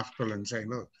 Phillips Hospital in St.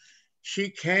 Louis. She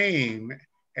came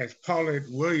as Paulette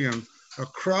Williams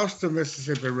across the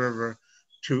Mississippi River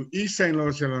to East St.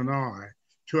 Louis, Illinois,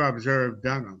 to observe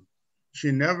Dunham.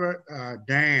 She never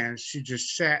danced, she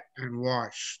just sat and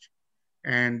watched.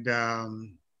 And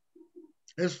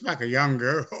it's like a young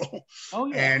girl. Oh,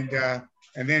 yeah.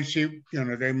 And then she,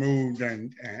 they moved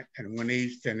and went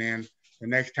east. And then the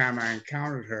next time I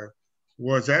encountered her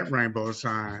was at Rainbow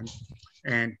Sign.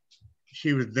 And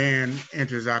she was then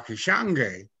Ntozake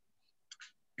Shange.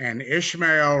 And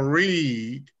Ishmael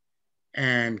Reed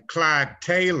and Clyde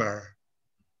Taylor.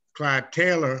 Clyde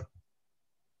Taylor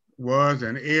was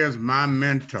and is my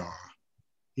mentor.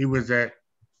 He was at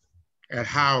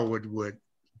Howard with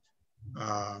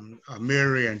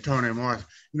Mary and Toni Morris.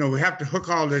 We have to hook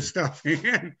all this stuff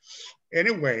in.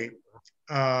 Anyway,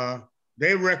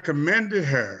 they recommended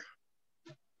her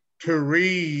to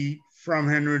read from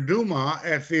Henry Dumas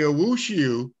at the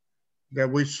Owusu that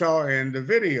we saw in the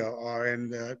video, or in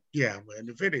the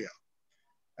video.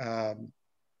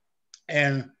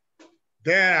 And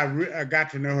then I got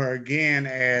to know her again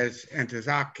as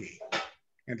Ntozake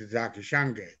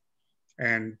Shange.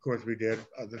 And of course we did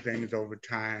other things over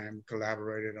time,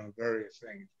 collaborated on various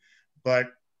things. But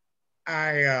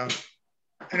and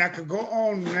I could go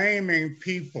on naming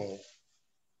people.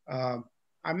 I'm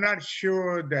not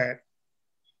sure that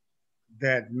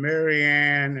Mary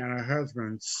Ann and her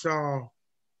husband saw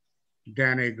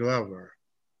Danny Glover,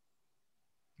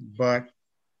 but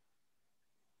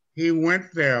he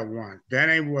went there once.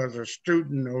 Danny was a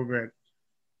student over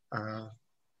at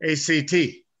ACT,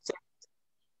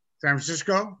 San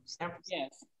Francisco?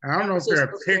 Yes. I don't know if there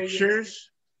are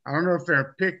pictures. I don't know if there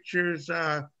are pictures,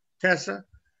 Tessa,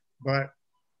 but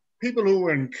people who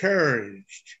were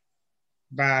encouraged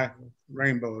by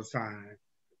Rainbow Sign,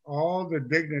 all the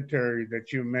dignitaries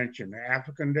that you mentioned, the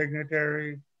African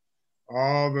dignitaries,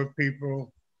 all the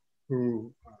people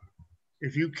who,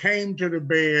 if you came to the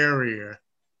Bay Area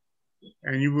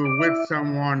and you were with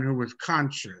someone who was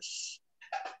conscious,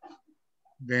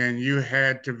 then you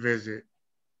had to visit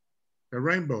the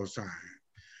Rainbow Sign.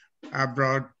 I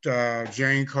brought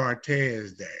Jane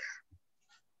Cortez there.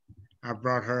 I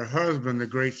brought her husband, the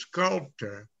great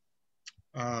sculptor,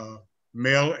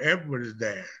 Mel Edwards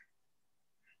there.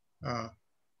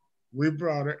 We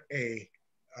brought a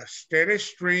steady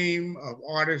stream of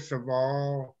artists of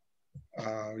all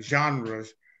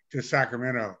genres to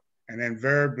Sacramento. And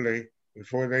invariably,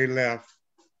 before they left,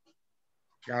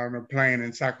 got on a plane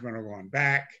in Sacramento going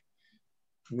back,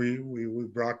 we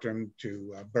brought them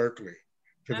to Berkeley,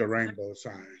 to the Rainbow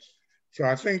Sign. So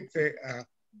I think a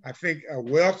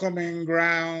welcoming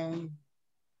ground,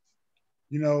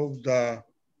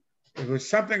 it was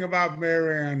something about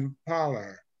Marianne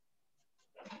Pollard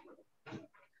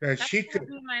that she could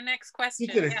be my next question.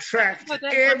 She could attract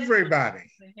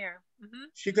everybody. Here. Mm-hmm.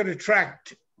 She could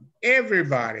attract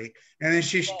everybody, and then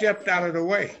she stepped out of the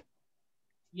way.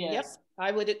 Yes. Yep.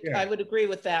 I would agree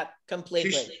with that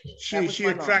completely. She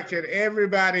attracted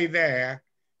everybody there,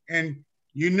 and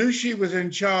you knew she was in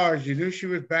charge. You knew she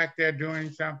was back there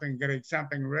doing something, getting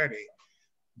something ready.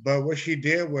 But what she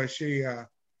did was she,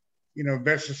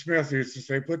 Bessie Smith used to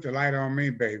say, "Put the light on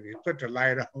me, baby. Put the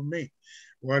light on me."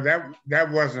 Well,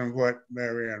 that wasn't what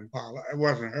Marianne Pollard. It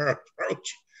wasn't her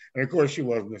approach, and of course, she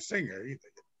wasn't a singer either.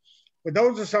 But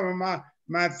those are some of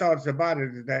my thoughts about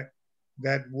it.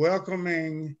 That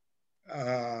welcoming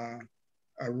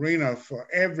arena for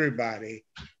everybody,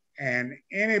 and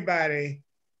anybody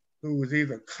who was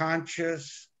either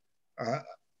conscious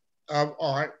of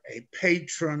art, a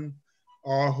patron,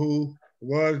 or who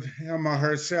was him or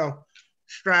herself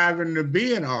striving to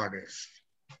be an artist,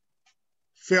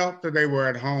 felt that they were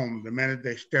at home the minute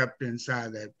they stepped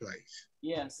inside that place.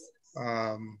 Yes.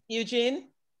 Eugene?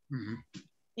 Mm-hmm.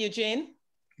 Eugene?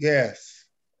 Yes.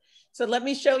 So let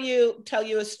me tell you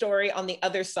a story on the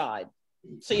other side.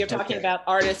 So you're talking about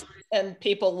artists and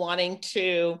people wanting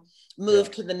to move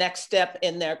to the next step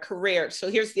in their career. So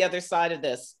here's the other side of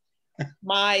this.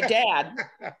 My dad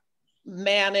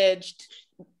managed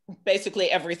basically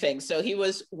everything. So he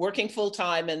was working full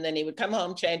time, and then he would come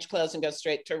home, change clothes, and go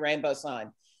straight to Rainbow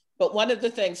Sign. But one of the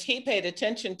things he paid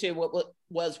attention to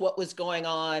was what was going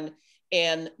on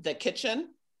in the kitchen.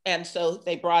 And so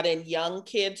they brought in young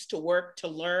kids to work, to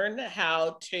learn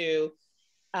how to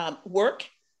work,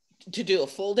 to do a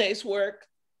full day's work,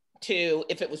 to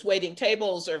if it was waiting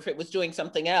tables or if it was doing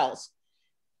something else.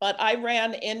 But I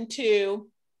ran into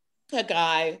a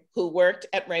guy who worked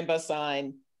at Rainbow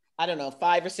Sign, I don't know,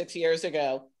 5 or 6 years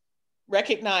ago,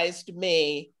 recognized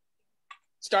me,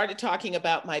 started talking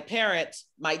about my parents,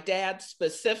 my dad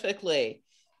specifically,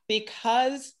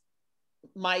 because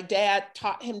my dad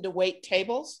taught him to wait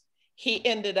tables. He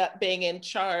ended up being in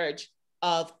charge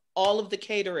of all of the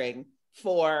catering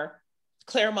for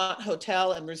Claremont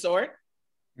Hotel and Resort.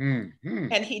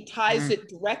 And he ties it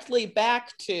directly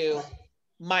back to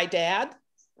my dad,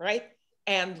 right?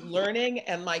 And learning,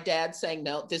 and my dad saying,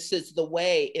 no, this is the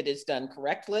way it is done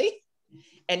correctly,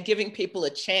 and giving people a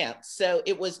chance. So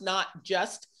it was not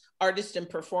just artists and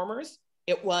performers.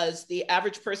 It was the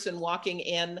average person walking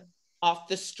in off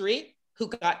the street who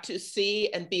got to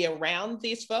see and be around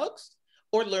these folks,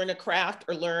 or learn a craft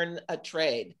or learn a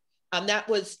trade. That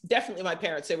was definitely my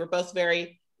parents. They were both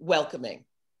very welcoming.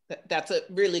 That's a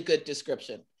really good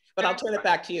description. But I'll turn it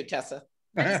back to you, Tessa.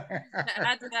 To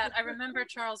add to that, I remember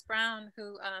Charles Brown,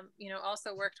 who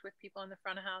also worked with people in the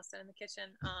front of house and in the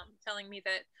kitchen, telling me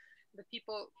that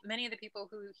many of the people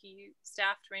who he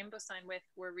staffed Rainbow Sign with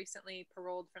were recently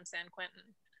paroled from San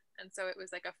Quentin. And so it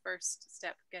was like a first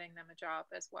step getting them a job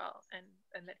as well.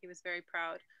 And that he was very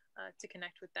proud to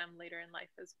connect with them later in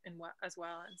life as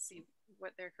well, and see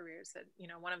what their careers had.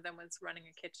 One of them was running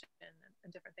a kitchen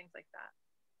and different things like that.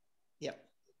 Yep.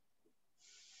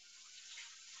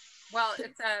 Well,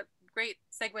 it's a great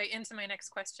segue into my next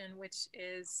question, which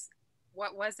is,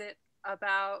 what was it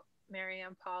about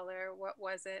Marianne Poller? What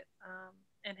was it,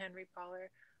 and Henry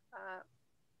Poller,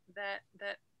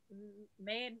 that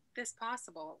made this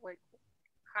possible? Like,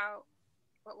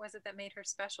 what was it that made her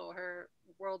special? Her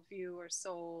worldview, or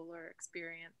soul, or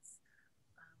experience?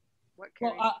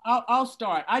 Well, I'll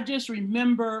start. I just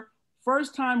remember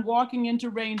first time walking into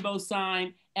Rainbow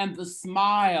Sign and the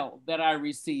smile that I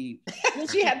received.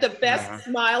 She had the best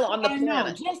smile on the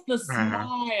planet. Just the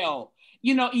smile.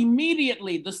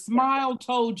 Immediately the smile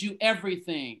told you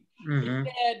everything. It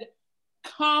said,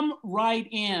 come right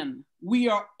in. We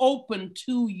are open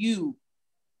to you.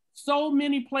 So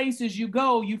many places you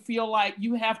go, you feel like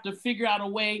you have to figure out a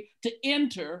way to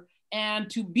enter and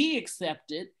to be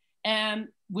accepted. And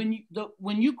when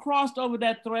you crossed over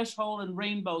that threshold in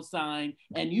Rainbow Sign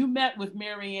and you met with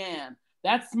Marianne,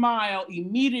 that smile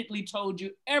immediately told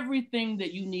you everything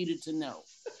that you needed to know.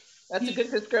 That's a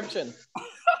good description.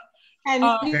 And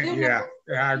I agree.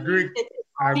 I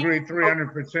agree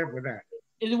 300% with that.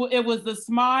 It was the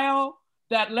smile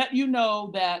that let you know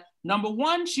that, number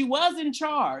one, she was in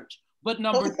charge, but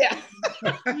number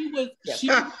two, she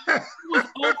was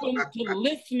open to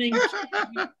listening to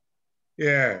you.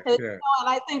 And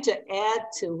I think to add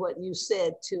to what you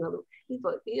said too,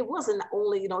 it wasn't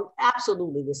only,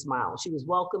 absolutely the smile. She was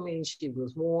welcoming, she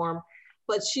was warm,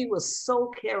 but she was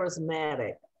so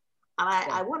charismatic. And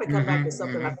I want to come back to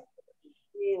something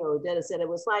Detta said. It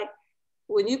was like,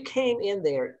 when you came in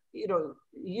there,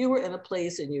 you were in a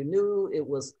place and you knew it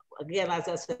was, again, as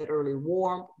I said earlier,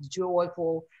 warm,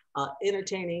 joyful,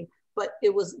 entertaining, but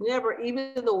it was never,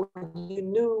 even though you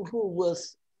knew who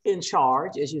was in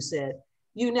charge, as you said,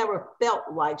 you never felt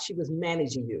like she was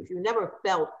managing you. You never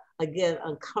felt, again,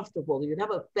 uncomfortable. You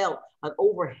never felt an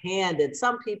overhanded.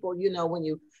 Some people, when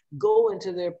you go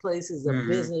into their places of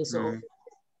business, or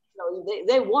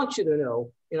they want you to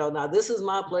know, now this is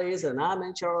my place and I'm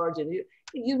in charge, and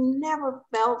you never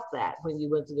felt that when you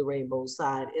went to the Rainbow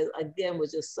Sign. It, again,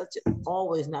 was just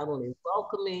always not only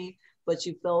welcoming, but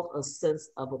you felt a sense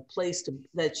of a place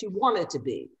that you wanted to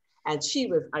be. And she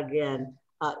was, again,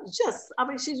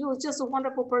 she was just a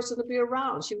wonderful person to be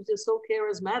around. She was just so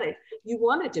charismatic. You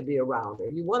wanted to be around her.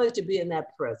 You wanted to be in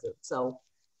that presence. So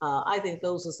I think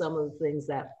those are some of the things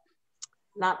that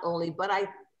not only, but I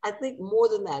think more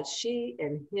than that, she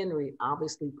and Henry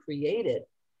obviously created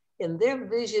in their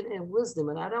vision and wisdom,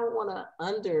 and I don't want to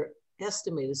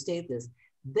underestimate or state this,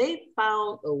 they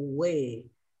found a way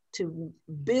to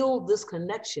build this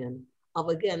connection of,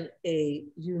 again, a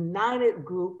united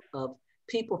group of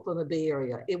people from the Bay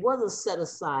Area. It wasn't set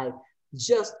aside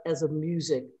just as a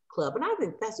music club. And I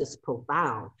think that's just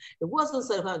profound. It wasn't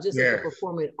set aside just as a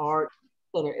performing art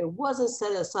center. It wasn't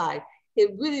set aside.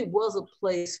 It really was a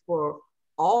place for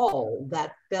all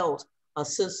that felt a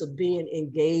sense of being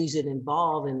engaged and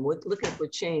involved and looking for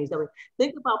change. I mean,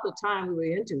 think about the time we were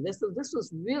into. This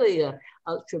was really a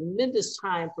tremendous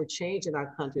time for change in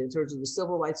our country in terms of the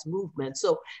civil rights movement.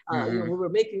 So we were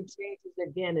making changes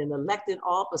again in elected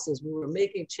offices. We were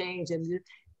making change,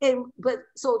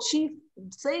 so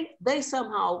they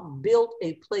somehow built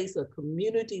a place, a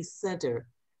community center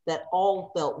that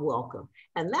all felt welcome.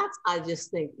 And that's, I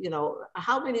just think,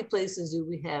 how many places do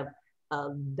we have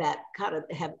that kind of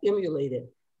have emulated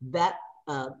that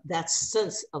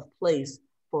sense of place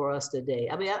for us today?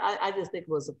 I mean, I just think it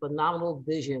was a phenomenal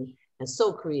vision and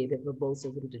so creative of both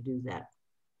of them to do that.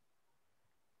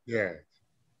 Yeah.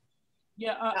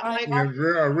 Yeah,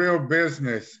 a real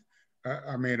business.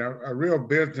 A real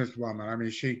businesswoman. I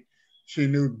mean, she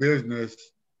knew business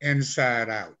inside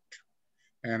out,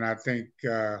 and I think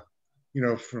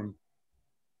from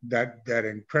that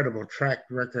incredible track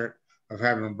record of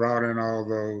having brought in all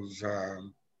those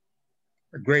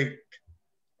great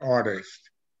artists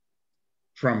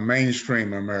from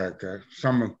mainstream America,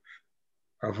 some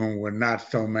of whom were not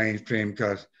so mainstream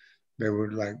because they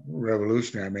were like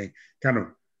revolutionary. I mean, kind of,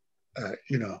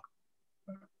 you know,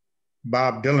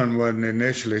 Bob Dylan wasn't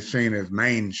initially seen as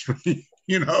mainstream,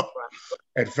 you know,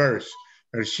 at first.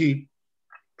 But she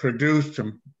produced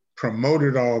and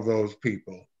promoted all those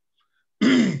people.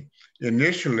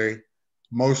 Initially,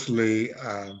 mostly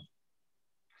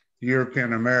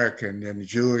European American and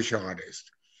Jewish artists.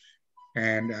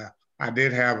 And I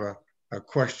did have a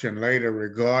question later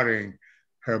regarding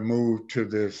her move to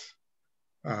this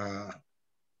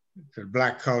the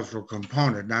Black cultural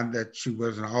component. Not that she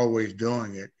wasn't always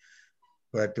doing it,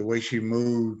 but the way she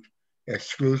moved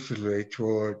exclusively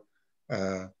toward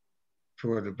the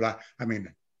Black, I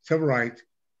mean, civil rights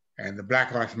and the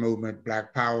Black Arts Movement,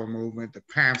 Black Power Movement, the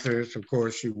Panthers, of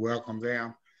course, she welcomed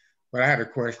them. But I had a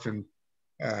question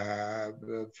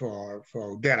for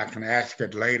Odette. I can ask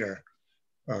it later.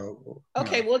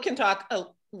 Okay, we can talk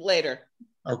later.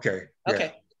 Okay. Yeah.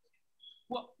 Okay.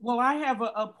 Well, I have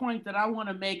a point that I want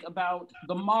to make about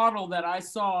the model that I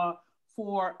saw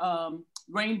for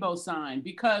Rainbow Sign,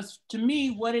 because to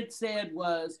me, what it said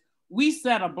was, we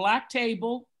set a Black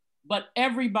table, but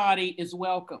everybody is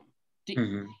welcome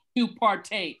to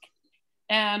partake.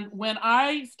 And when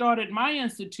I started my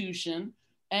institution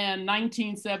in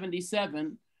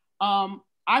 1977,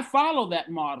 I follow that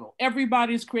model,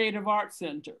 Everybody's Creative Arts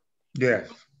Center. Yes.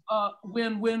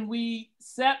 When we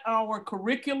set our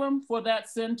curriculum for that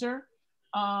center,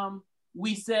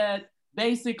 we said,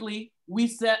 basically, we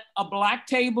set a Black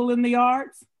table in the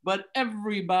arts, but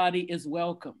everybody is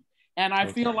welcome. And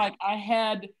I feel like I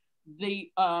had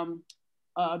the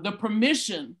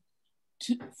permission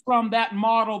from that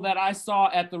model that I saw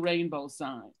at the Rainbow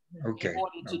Sign in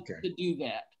order to do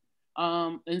that.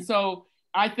 And so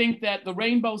I think that the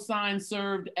Rainbow Sign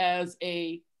served as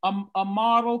a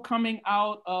model coming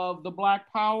out of the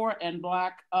Black Power and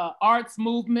Black arts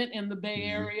movement in the Bay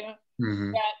Area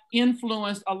that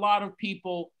influenced a lot of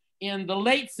people in the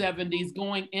late 70s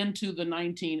going into the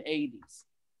 1980s.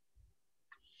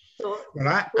 Well,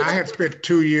 I had spent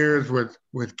 2 years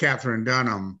with Katharine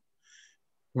Dunham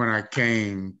when I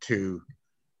came to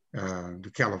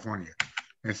California.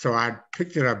 And so I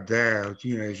picked it up there.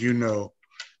 You know, as you know,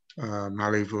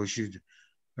 Halifu, she's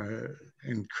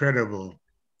incredible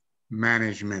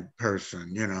management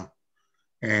person, you know,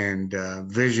 and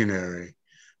visionary.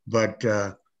 But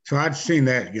so I'd seen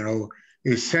that, you know,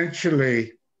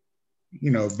 essentially, you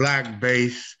know, Black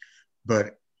base,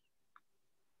 but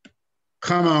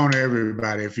come on,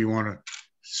 everybody, if you want to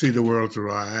see the world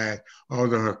through our eyes,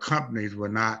 although her companies were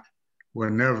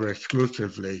never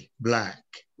exclusively Black.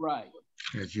 Right.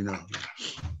 As you know.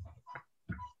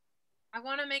 I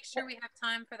want to make sure we have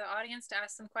time for the audience to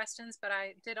ask some questions, but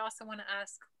I did also want to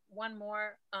ask one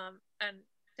more. And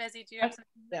Desi, do you have something?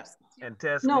 Yes. And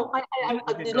Tess, no, we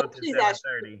can go to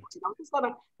 7:30. I'm just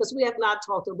gonna, because we have not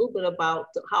talked a little bit about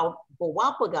how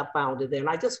BWOPA got founded there, and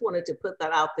I just wanted to put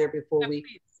that out there before we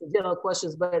get on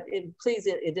questions. But please,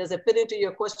 does it fit into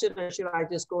your question, or should I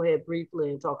just go ahead briefly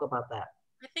and talk about that?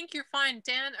 I think you're fine,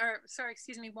 Dan. Or sorry,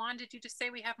 excuse me, Juan. Did you just say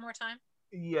we have more time?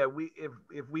 Yeah,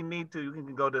 if we need to, you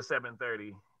can go to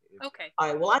 7:30. Okay. All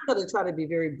right, well, I'm going to try to be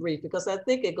very brief because I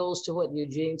think it goes to what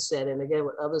Eugene said, and again,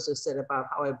 what others have said about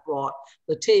how it brought,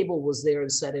 the table was there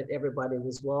and said it, everybody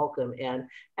was welcome. And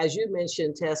as you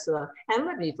mentioned, Tessa, and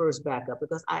let me first back up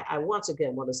because I once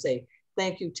again want to say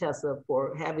thank you, Tessa,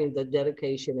 for having the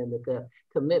dedication and the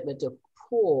commitment to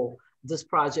pull this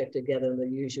project together and the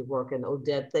use your work. And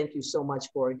Odette, thank you so much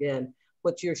for, again,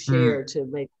 what you shared to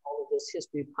make all of this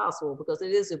history possible, because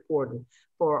it is important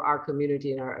for our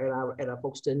community and our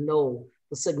folks to know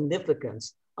the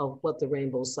significance of what the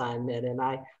Rainbow Sign meant. And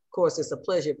of course, it's a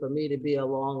pleasure for me to be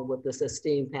along with this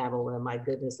esteemed panel. And my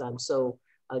goodness, I'm so,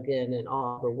 again, in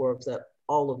awe of the work that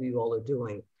all of you all are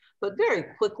doing. But very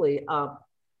quickly,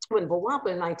 when BWOPA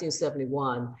in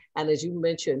 1971, and as you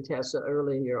mentioned, Tessa,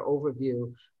 early in your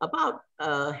overview, about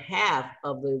half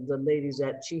of the ladies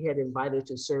that she had invited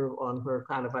to serve on her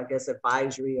kind of, I guess,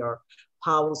 advisory or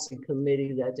policy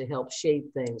committee that to help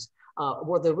shape things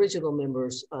were the original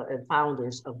members and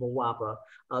founders of BWOPA,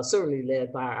 certainly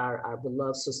led by our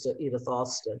beloved sister, Edith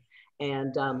Austin.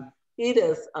 And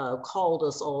Edith called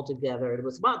us all together. It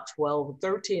was about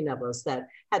 13 of us that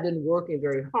had been working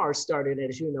very hard, starting,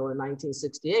 as you know, in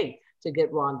 1968, to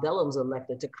get Ron Dellums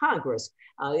elected to Congress.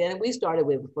 And we started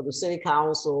with, for the city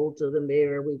council to the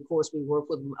mayor. We, of course, we worked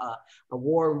with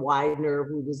Warren Widener,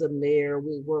 who was a mayor.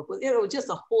 We worked with, just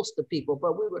a host of people,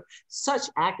 but we were such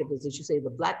activists, as you say, the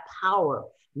Black Power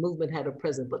movement had a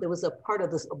presence, but there was a part of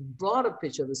this broader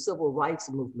picture, the civil rights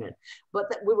movement, but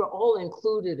that we were all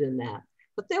included in that.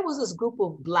 But there was this group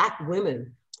of Black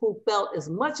women who felt as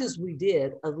much as we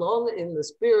did, along in the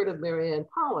spirit of Marianne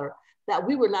Poller, that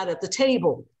we were not at the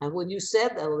table. And when you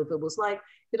said that, it was like,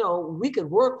 we could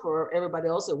work for everybody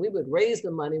else and we would raise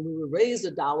the money, we would raise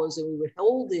the dollars, and we would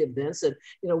hold the events. And,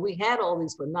 we had all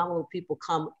these phenomenal people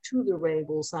come to the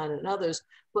Rainbow Sign and others,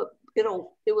 but,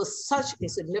 it was such a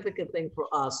significant thing for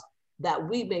us that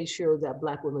we made sure that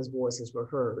Black women's voices were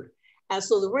heard. And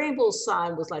so the Rainbow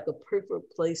Sign was like a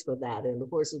perfect place for that. And of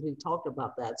course, as we talked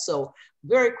about that. So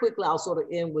very quickly, I'll sort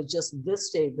of end with just this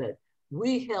statement.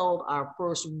 We held our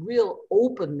first real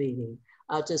open meeting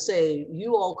to say,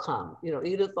 you all come.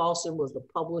 Edith Austin was the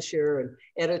publisher and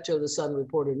editor of the Sun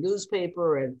Reporter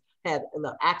newspaper and had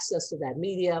access to that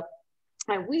media.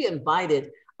 And we invited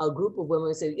a group of women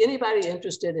and said, anybody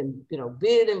interested in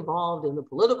being involved in the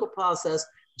political process,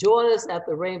 join us at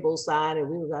the Rainbow Sign, and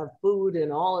we would have food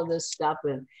and all of this stuff.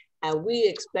 And we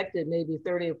expected maybe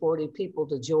 30 or 40 people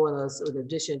to join us in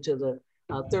addition to the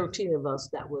 13 of us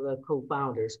that were the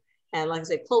co-founders. And like I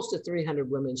said, close to 300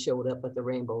 women showed up at the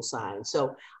Rainbow Sign.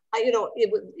 So,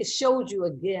 it showed you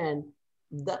again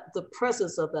that the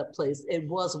presence of that place, it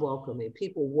was welcoming.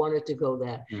 People wanted to go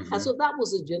there. Mm-hmm. And so that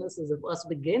was the genesis of us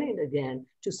beginning again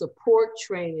to support,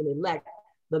 train, and elect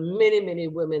the many, many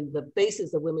women, the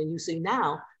faces of women you see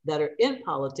now that are in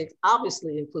politics,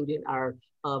 obviously including our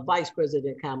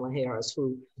Vice-President Kamala Harris,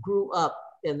 who grew up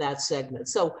in that segment.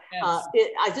 So yes.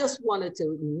 I just wanted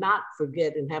to not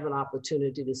forget and have an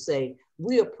opportunity to say,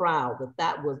 we are proud that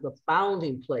that was the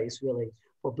founding place really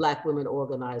for Black women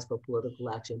organized for political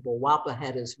action. BWOPA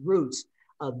had its roots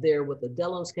there with the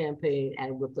Dellums campaign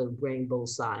and with the Rainbow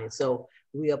Sign. So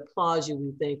we applaud you,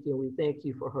 we thank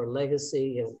you for her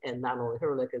legacy and not only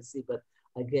her legacy, but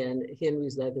again,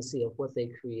 Henry's legacy of what they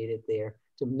created there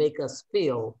to make us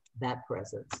feel that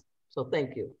presence. So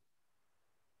thank you.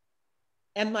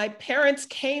 And my parents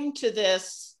came to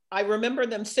this, I remember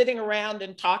them sitting around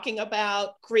and talking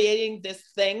about creating this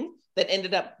thing that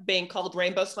ended up being called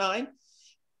Rainbow Sign,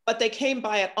 but they came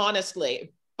by it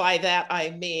honestly. By that,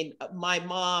 I mean, my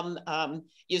mom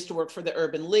used to work for the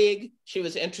Urban League. She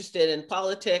was interested in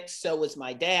politics, so was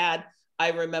my dad.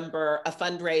 I remember a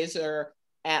fundraiser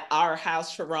at our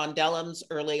house for Ron Dellums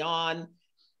early on.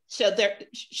 So there,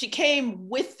 she came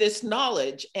with this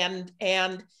knowledge, and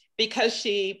because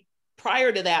she,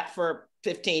 prior to that for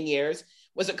 15 years,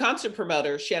 was a concert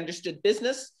promoter, she understood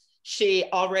business. She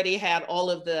already had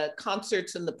all of the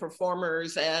concerts and the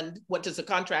performers and what does a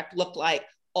contract look like,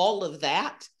 all of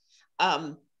that.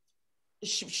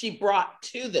 She brought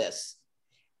to this.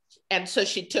 And so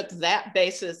she took that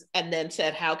basis and then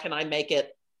said, how can I make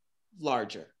it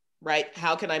larger, right?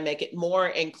 How can I make it more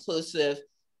inclusive?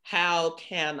 How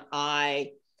can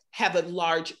I have a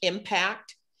large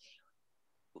impact?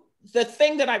 The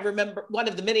thing that I remember, one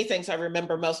of the many things I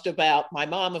remember most about my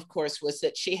mom, of course, was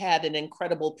that she had an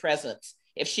incredible presence.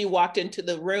 If she walked into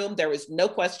the room, there was no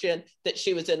question that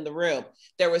she was in the room.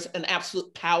 There was an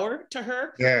absolute power to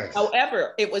her. Yes.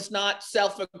 However, it was not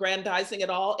self-aggrandizing at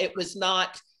all. It was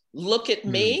not, look at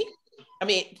me. I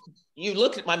mean, you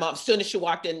look at my mom, as soon as she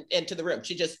walked into the room,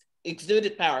 she just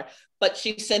exuded power, but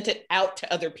she sent it out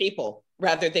to other people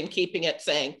rather than keeping it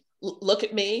saying, look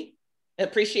at me,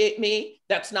 appreciate me.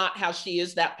 That's not how she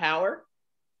used that power.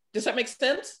 Does that make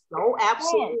sense? Oh,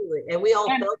 absolutely. And we all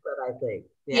felt that, I think.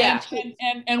 Yeah.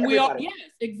 And we all, yes,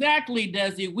 exactly,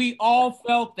 Desi. We all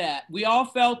felt that. We all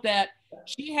felt that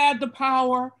she had the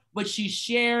power, but she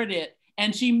shared it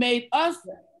and she made us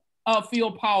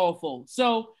feel powerful.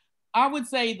 So I would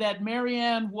say that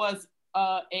Marianne was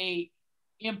a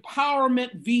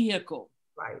empowerment vehicle.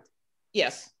 Right.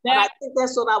 Yes. And I think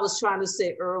that's what I was trying to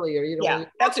say earlier. You know, yeah,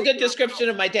 that's a good description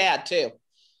of my dad too.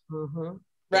 Mm-hmm.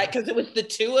 Right, because it was the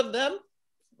two of them.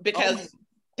 Because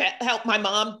to help my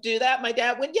mom do that, my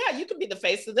dad went, yeah, you can be the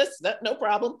face of this, no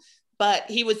problem. But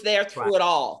he was there through it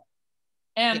all.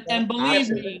 And believe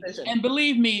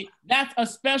me, that's a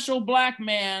special Black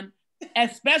man,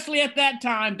 especially at that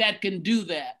time, that can do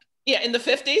that. Yeah, in the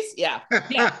 50s, yeah.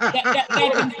 Yeah, that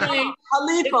can say,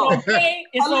 Halifu.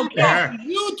 It's okay for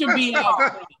you to be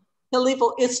out.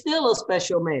 Halifu, it's still a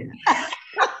special man.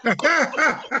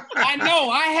 I know,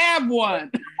 I have one.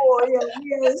 Oh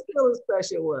yeah, it's still a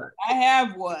special one. I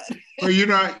have one. Well, you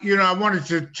know, I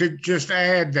wanted to just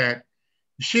add that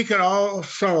she could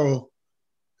also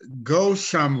go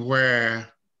somewhere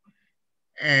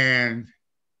and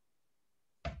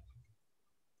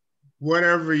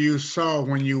whatever you saw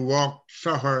when you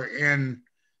saw her in,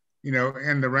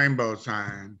 in the rainbow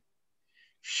sign,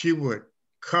 she would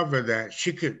cover that.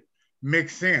 She could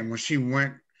mix in when she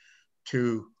went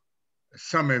to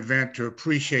some event to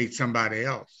appreciate somebody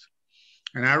else.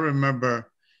 And I remember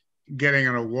getting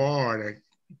an award at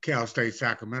Cal State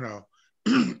Sacramento,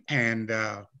 and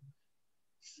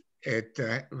it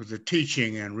was a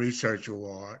teaching and research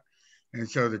award. And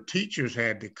so the teachers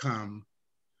had to come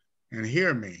and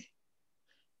hear me.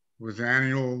 It was an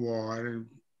annual award, and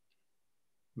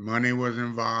money was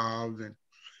involved. And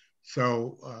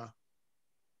so,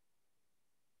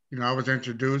 I was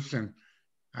introduced and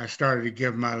I started to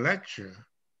give my lecture.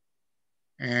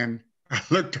 And I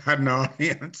looked out in the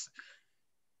audience,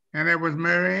 and it was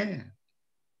Mary Ann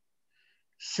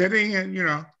sitting,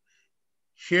 and,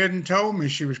 she hadn't told me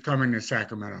she was coming to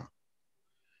Sacramento.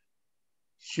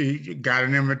 She got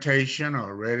an invitation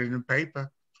or read it in the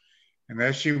paper, and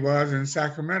there she was in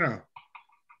Sacramento.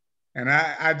 And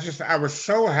I was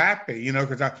so happy,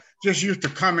 because I just used to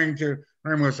coming to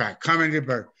Rainbow Side, coming to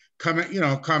her,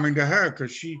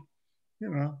 because she,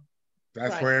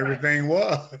 that's where everything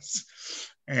was.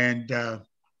 And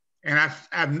I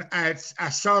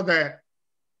saw that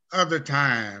other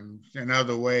times and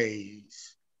other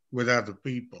ways with other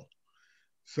people.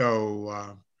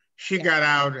 So she got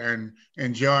out and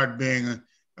enjoyed being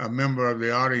a member of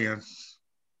the audience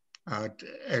at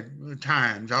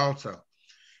times also.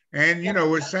 And,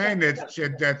 we're saying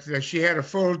that she had a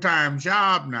full-time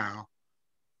job now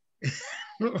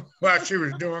while she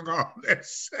was doing all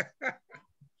this.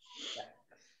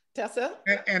 Tessa?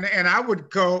 And I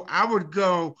would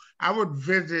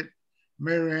visit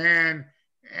Mary Ann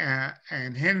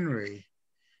and Henry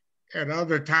at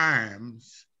other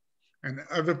times, and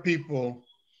other people,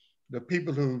 the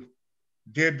people who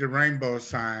did the rainbow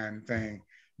sign thing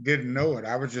didn't know it.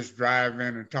 I would just drive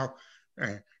in and talk,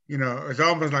 it's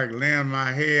almost like laying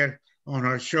my head on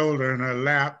her shoulder in her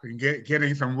lap and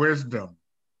getting some wisdom,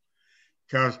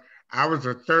 because I was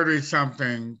a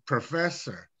 30-something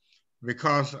professor.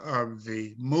 Because of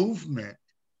the movement,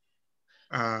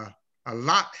 a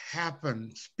lot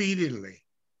happened speedily.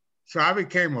 So I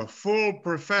became a full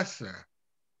professor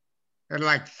at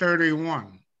like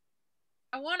 31.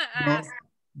 I want to ask.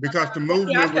 Because the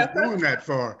movement was doing that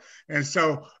for her. And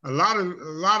so a lot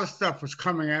of stuff was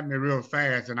coming at me real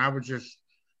fast, and I would just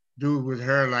do it with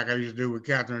her like I used to do with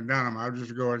Katharine Dunham. I would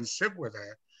just go and sit with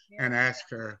her and ask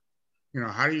her,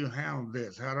 how do you handle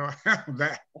this? How do I handle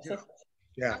that?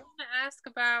 Yeah. I want to ask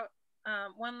about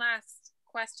one last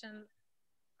question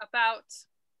about,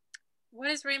 what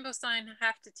does Rainbow Sign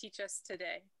have to teach us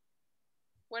today?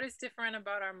 What is different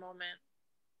about our moment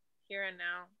here and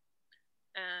now?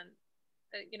 And,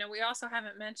 we also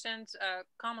haven't mentioned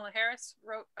Kamala Harris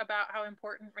wrote about how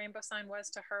important Rainbow Sign was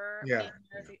to her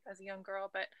as a young girl.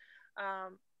 But I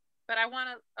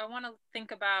want to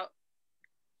think about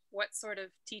what sort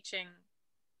of teaching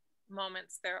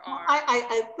moments there are.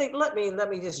 I think, let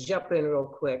me just jump in real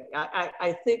quick.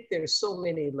 I think there's so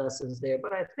many lessons there,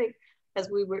 but I think I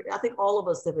think all of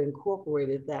us have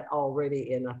incorporated that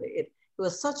already. And I think it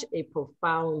was such a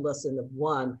profound lesson of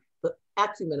the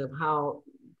acumen of how,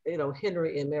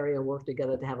 Henry and Marian worked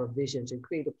together to have a vision to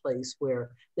create a place where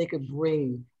they could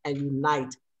bring and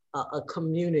unite a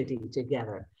community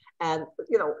together. And,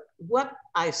 what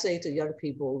I say to young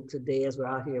people today as we're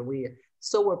out here, we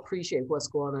so appreciate what's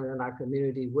going on in our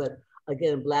community with,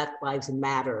 again, Black Lives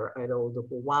Matter,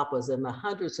 the WAPAs and the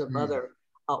hundreds of other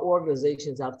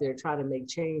organizations out there trying to make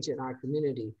change in our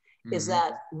community, is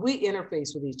that we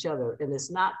interface with each other. And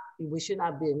we should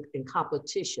not be in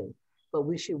competition, but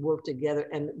we should work together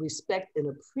and respect and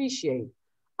appreciate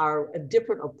our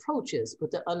different approaches, but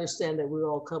to understand that we're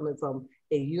all coming from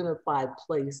a unified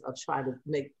place of trying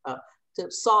to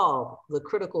solve the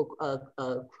critical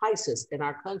crisis in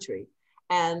our country.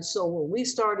 And so when we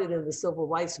started in the civil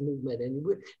rights movement,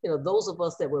 and those of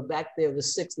us that were back there in the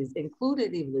 60s,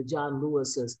 included even the John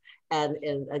Lewises, and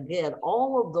again,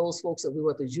 all of those folks that we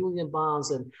were, the Julian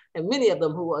Bonds, and many of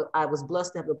them who I was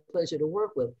blessed to have the pleasure to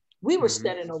work with, we were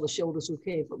standing on the shoulders who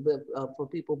came for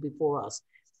people before us.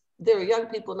 There are young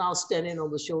people now standing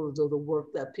on the shoulders of the work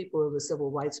that people in the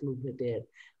civil rights movement did.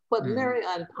 What Mary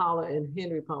Ann Pollard and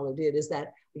Henry Pollard did is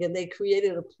that, again, they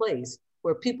created a place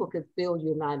where people could feel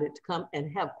united to come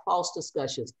and have cross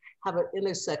discussions, have an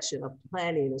intersection of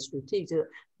planning and strategic.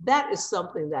 That is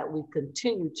something that we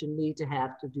continue to need to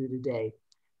have to do today.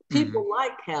 People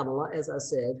like Kamala, as I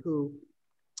said, who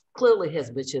clearly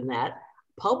has mentioned that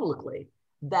publicly,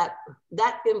 that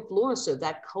influencer,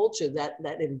 that culture,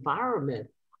 that environment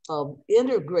of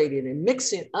integrating and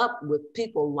mixing up with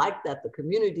people like that, the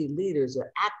community leaders, the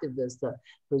activists,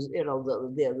 those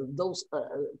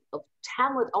of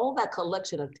talent, all that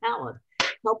collection of talent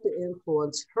helped to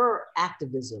influence her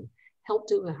activism, helped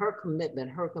to her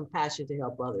commitment, her compassion to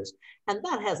help others. And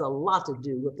that has a lot to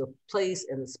do with the place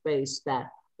and the space that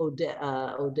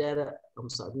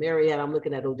Marianne, I'm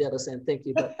looking at Odetta saying thank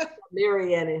you, but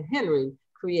Marianne and Henry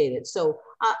created. So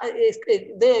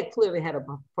they clearly had a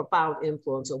profound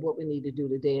influence on what we need to do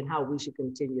today and how we should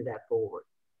continue that forward.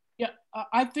 Yeah,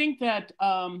 I think that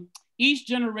each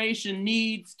generation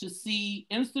needs to see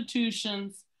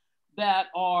institutions that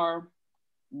are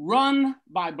run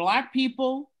by Black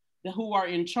people who are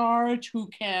in charge, who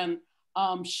can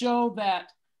show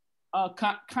that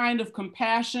kind of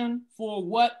compassion for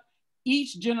what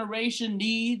each generation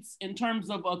needs in terms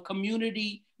of a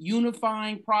community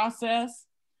unifying process.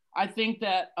 I think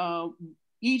that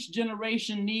each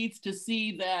generation needs to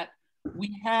see that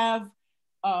we have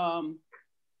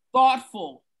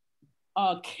thoughtful,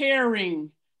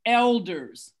 caring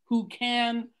elders who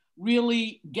can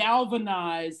really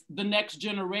galvanize the next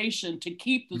generation to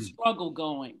keep the struggle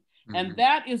going. Mm-hmm. And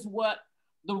that is what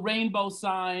the rainbow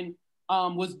sign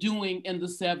was doing in the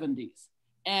 70s.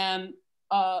 And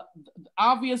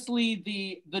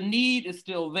obviously the need is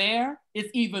still there. It's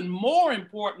even more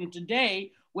important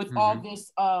today with all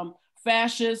this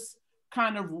fascist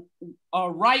kind of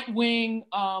right-wing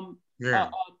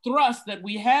thrust that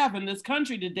we have in this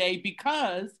country today,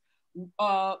 because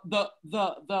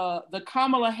the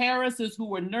Kamala Harrises who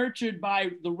were nurtured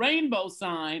by the rainbow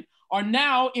sign are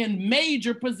now in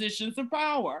major positions of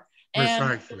power.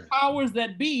 And the powers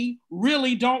that be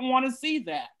really don't want to see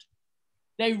that.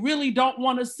 They really don't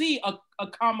want to see a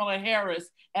Kamala Harris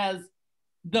as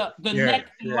the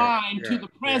next line to the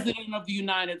president of the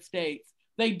United States.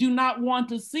 They do not want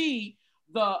to see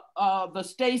the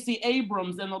Stacey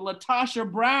Abrams and the Latasha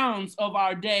Browns of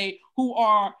our day who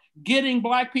are getting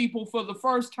Black people for the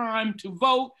first time to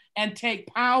vote and take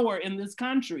power in this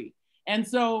country. And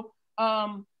so,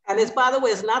 and it's, by the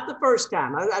way, it's not the first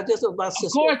time. I just about to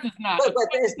Of course it's not. But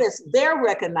they're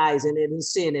recognizing it and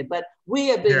seeing it. But we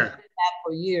have been doing that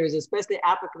for years, especially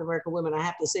African-American women, I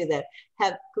have to say, that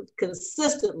have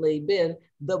consistently been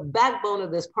the backbone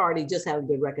of this party, just haven't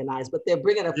been recognized. But they're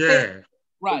bringing a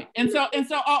right. And so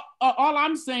all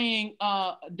I'm saying,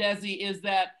 Desi, is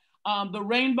that the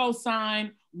rainbow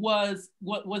sign was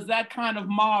that kind of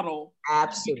model.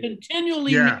 Absolutely.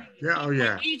 Continually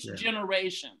each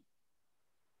generation.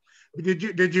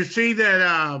 Did you see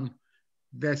that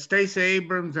that Stacey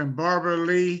Abrams and Barbara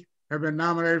Lee have been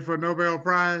nominated for a Nobel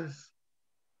Prize?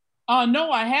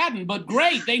 No, I hadn't, but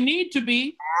great. They need to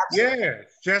be. Yes,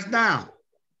 just now.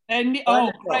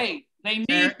 Great. They need.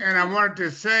 And I wanted to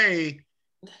say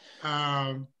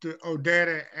to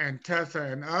Odetta and Tessa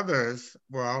and others,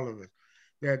 well, all of us,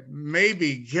 that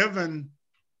maybe given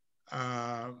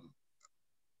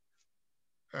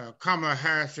Kamala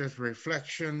Harris's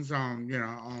reflections on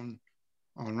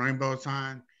rainbow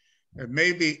sign, that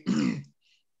maybe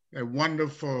a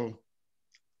wonderful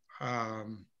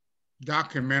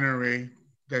documentary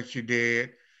that she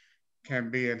did can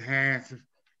be enhanced,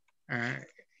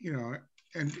 into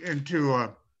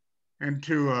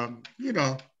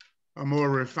a more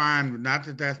refined. Not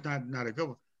that that's not a good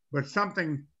one, but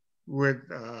something with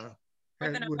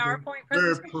with a PowerPoint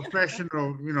very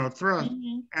professional, thrust,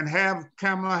 and have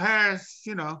Kamala Harris,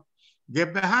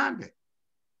 get behind it.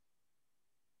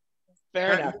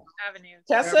 Fair enough.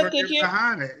 Tessa, did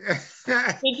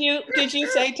you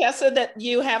say, Tessa, that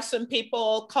you have some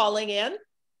people calling in?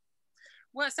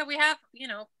 Well, so we have,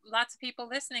 lots of people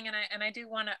listening, and I do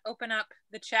want to open up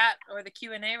the chat or the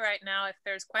Q&A right now. If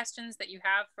there's questions that you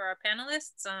have for our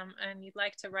panelists and you'd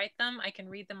like to write them, I can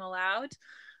read them aloud.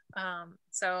 And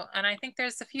I think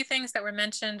there's a few things that were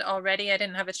mentioned already I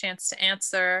didn't have a chance to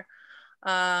answer.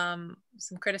 Some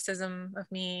criticism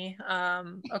of me.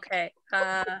 Okay.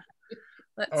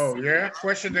 Let's see.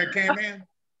 Question that came in.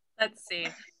 Let's see.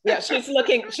 Yeah, she's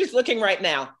looking right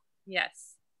now. Yes.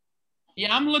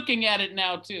 Yeah, I'm looking at it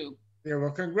now too. Yeah,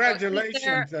 well,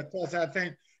 congratulations, because I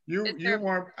think you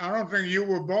weren't. I don't think you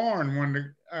were born when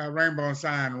the rainbow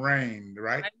sign reigned,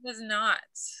 right? I was not.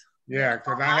 Yeah,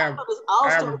 because I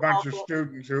have a bunch of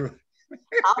students who.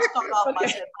 I'll start off by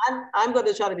saying I'm going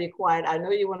to try to be quiet. I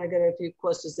know you want to get a few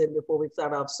questions in before we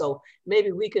start off, so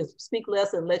maybe we can speak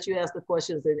less and let you ask the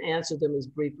questions and answer them as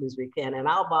briefly as we can. And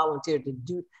I'll volunteer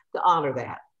to honor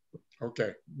that.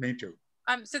 Okay, me too.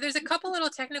 So there's a couple little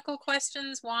technical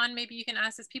questions. Juan, maybe you can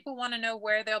ask this. People want to know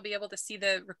where they'll be able to see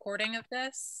the recording of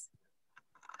this.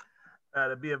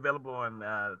 It'll be available on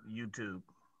YouTube.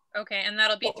 Okay, and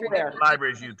that'll be through Where? the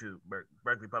Library's YouTube,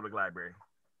 Berkeley Public Library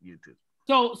YouTube.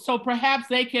 So perhaps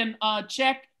they can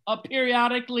check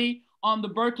periodically on the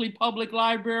Berkeley Public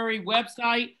Library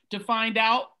website to find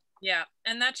out. Yeah,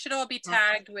 and that should all be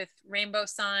tagged with Rainbow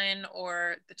Sign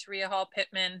or the Tarea Hall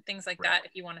Pittman, things like that,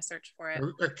 if you want to search for it.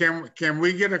 Can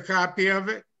we get a copy of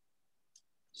it?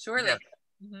 Surely. Yes.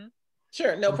 Mm-hmm.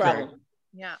 Sure, no problem.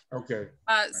 Yeah. Okay.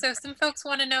 So some folks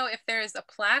want to know if there is a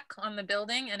plaque on the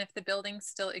building and if the building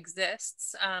still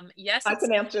exists. Yes. I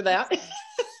can answer that.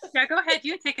 Yeah, go ahead.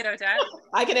 You take it, Odette.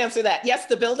 I can answer that. Yes,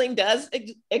 the building does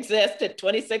exist at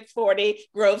 2640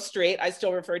 Grove Street. I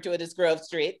still refer to it as Grove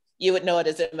Street. You would know it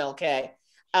as MLK.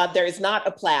 There is not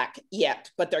a plaque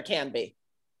yet, but there can be.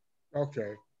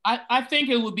 Okay. I think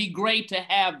it would be great to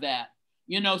have that,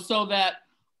 so that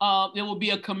there will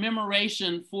be a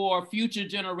commemoration for future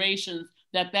generations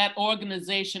that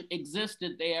organization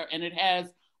existed there and it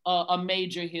has a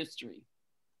major history.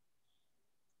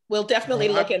 We'll definitely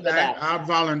look into that. I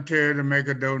volunteer to make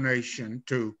a donation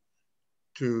to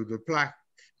the plaque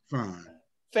fund.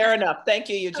 Fair enough. Thank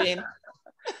you, Eugene.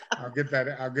 I'll get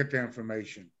the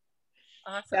information.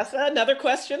 Awesome. That's another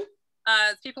question.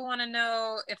 People want to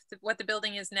know what the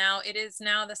building is now. It is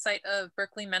now the site of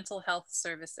Berkeley Mental Health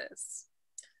Services.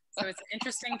 So it's an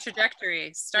interesting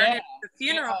trajectory. Started at the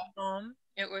funeral home,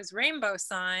 it was Rainbow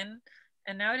Sign,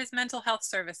 and now it is Mental Health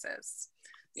Services.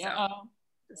 So,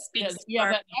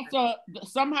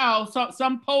 somehow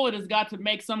some poet has got to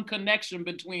make some connection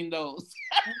between those.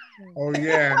 Oh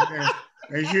yeah,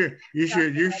 and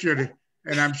you should,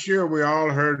 and I'm sure we all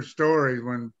heard stories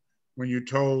when you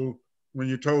told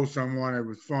someone it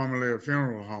was formerly a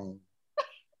funeral home.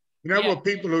 There were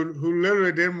people who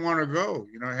literally didn't want to go.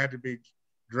 Had to be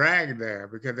dragged there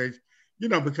because they,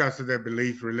 because of their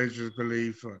belief, religious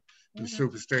belief, or the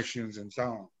superstitions and so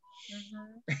on.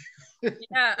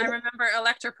 Yeah, I remember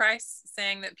Elector Price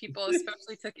saying that people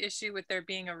especially took issue with there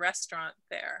being a restaurant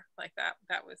there, like that.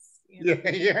 That was, No,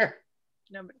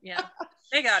 but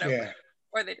they got over it,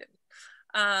 or they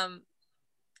didn't.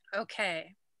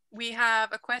 Okay, we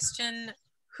have a question.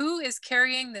 Who is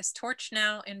carrying this torch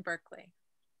now in Berkeley?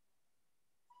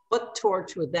 What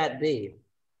torch would that be?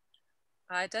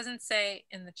 It doesn't say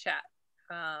in the chat.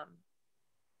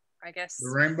 I guess. The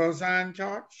Rainbow Sign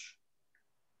torch?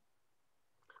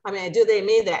 I mean, do they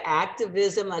mean the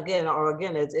activism again,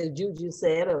 as Juju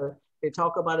said, or they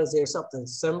talk about, is there something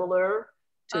similar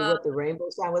to what the Rainbow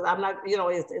Sign was? I'm not,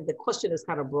 the question is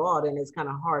kind of broad and it's kind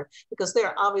of hard because there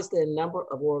are obviously a number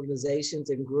of organizations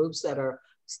and groups that are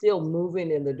still moving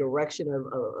in the direction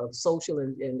of social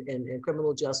and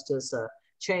criminal justice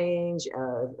change,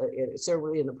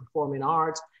 certainly in the performing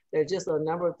arts. There's just a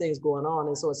number of things going on.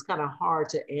 And so it's kind of hard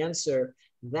to answer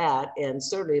that. And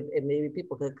certainly if maybe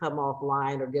people could come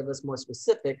offline or give us more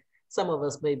specific, some of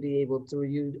us may be able through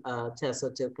you, Tessa,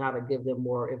 to kind of give them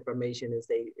more information as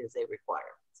they require.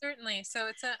 Certainly. So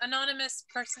it's an anonymous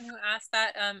person who asked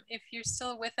that. If you're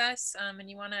still with us and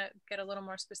you want to get a little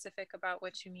more specific about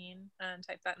what you mean,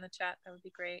 type that in the chat. That would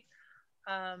be great.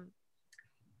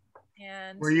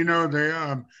 And well,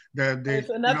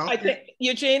 I think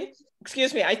Eugene,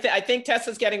 excuse me. I think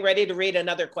Tessa's getting ready to read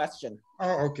another question.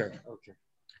 Oh, okay.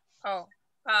 Oh,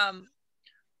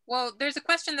 well, there's a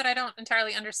question that I don't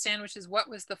entirely understand, which is what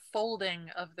was the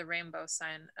folding of the Rainbow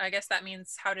Sign? I guess that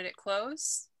means how did it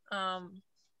close? And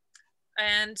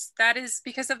that is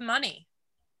because of money.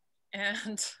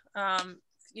 And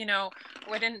we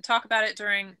didn't talk about it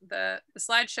during the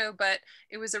slideshow, but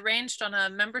it was arranged on a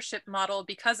membership model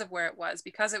because of where it was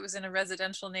in a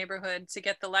residential neighborhood. To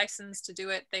get the license to do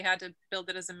it, they had to build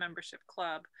it as a membership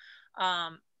club.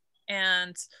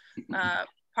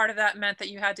 Part of that meant that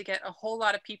you had to get a whole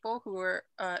lot of people who were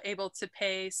able to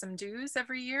pay some dues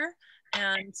every year.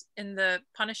 And in the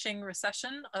punishing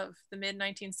recession of the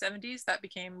mid-1970s, that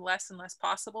became less and less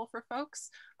possible for folks.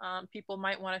 People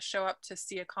might want to show up to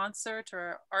see a concert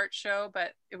or art show,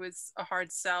 but it was a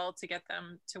hard sell to get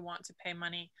them to want to pay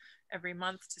money every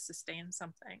month to sustain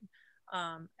something.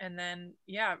 And then,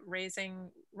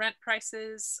 raising rent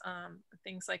prices,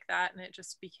 things like that. And it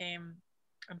just became,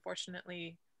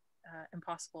 unfortunately,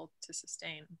 impossible to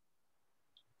sustain.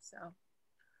 So,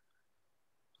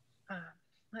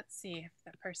 let's see if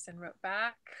that person wrote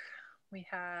back. We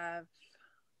have,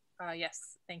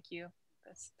 yes, thank you.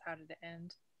 That's how did it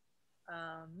end?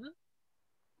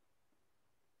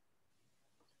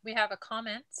 We have a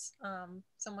comment,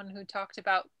 someone who talked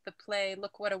about the play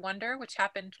Look What a Wonder, which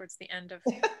happened towards the end of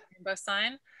Rainbow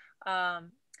Sign.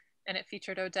 And it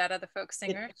featured Odetta, the folk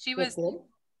singer. She was,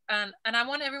 and I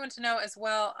want everyone to know as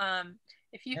well,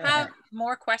 if you have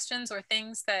more questions or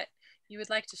things that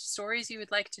stories you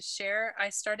would like to share, I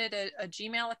started a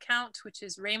Gmail account, which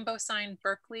is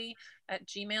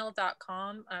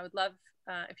rainbowsignberkeley@gmail.com. I would love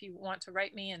if you want to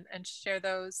write me and share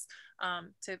those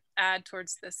to add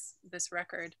towards this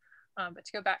record. But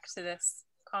to go back to this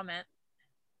comment,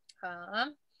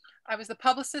 I was the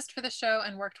publicist for the show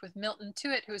and worked with Milton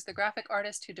Tuitt, who is the graphic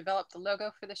artist who developed the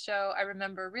logo for the show. I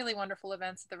remember really wonderful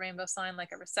events at the Rainbow Sign,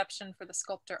 like a reception for the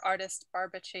sculptor artist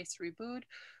Barbara Chase Ribaud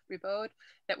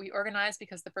that we organized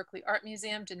because the Berkeley Art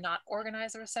Museum did not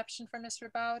organize a reception for Miss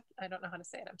Ribaud. I don't know how to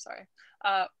say it, I'm sorry.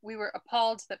 We were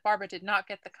appalled that Barbara did not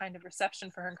get the kind of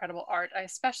reception for her incredible art. I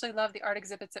especially love the art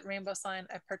exhibits at Rainbow Sign.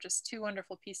 I purchased 2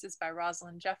 wonderful pieces by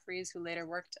Rosalind Jeffries, who later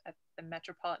worked at the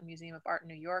Metropolitan Museum of Art in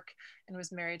New York and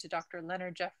was married to Dr.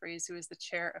 Leonard Jeffries, who is the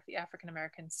chair of the African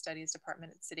American Studies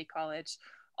Department at City College.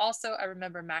 Also, I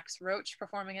remember Max Roach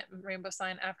performing at Rainbow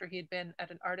Sign after he had been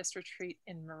at an artist retreat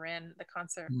in Marin. The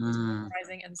concert was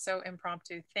surprising and so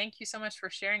impromptu. Thank you so much for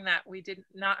sharing that. We did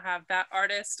not have that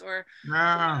artist or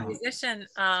musician,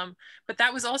 but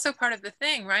that was also part of the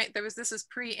thing, right? This is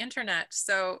pre-internet,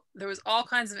 so there was all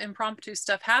kinds of impromptu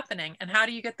stuff happening. And how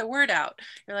do you get the word out?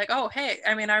 You're like, oh, hey,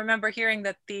 I mean, I remember hearing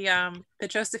that the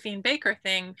Josephine Baker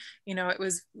thing, you know, it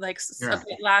was like a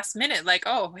bit last minute, like,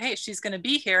 oh, hey, she's going to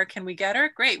be here. Can we get her?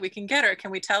 Great, we can get her. Can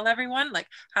we tell everyone? Like,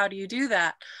 how do you do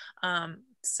that?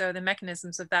 So the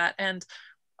mechanisms of that. And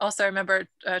also I remember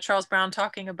Charles Brown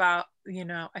talking about, you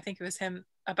know, I think it was him,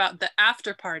 about the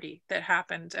after party that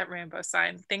happened at Rainbow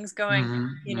Sign, things going,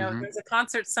 you know, there's a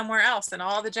concert somewhere else and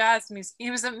all the jazz music, it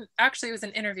was an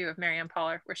interview of Marianne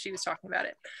Poller where she was talking about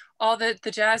it. All the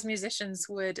jazz musicians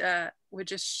would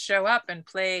just show up and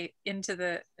play into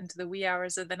the wee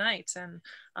hours of the night. And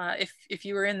if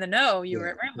you were in the know, you were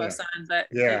at Rainbow Sign, but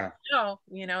you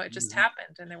know, it just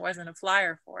happened and there wasn't a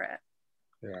flyer for it.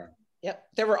 Yeah. Yep.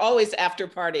 There were always after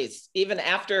parties, even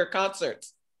after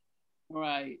concerts.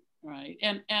 Right. Right.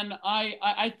 And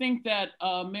I think that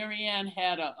Marianne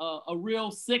had a real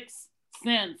sixth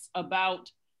sense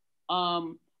about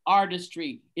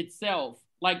artistry itself.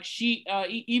 Like she,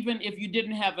 even if you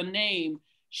didn't have a name,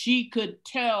 she could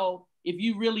tell if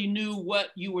you really knew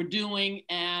what you were doing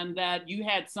and that you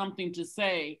had something to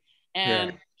say.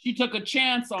 And she took a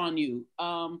chance on you.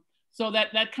 So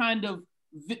that kind of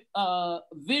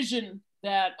vision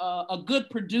that a good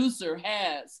producer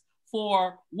has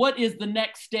for what is the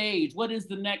next stage, what is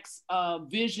the next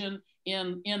vision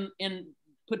in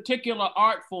particular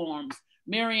art forms.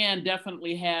 Marianne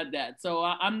definitely had that. So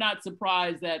I'm not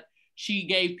surprised that she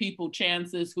gave people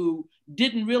chances who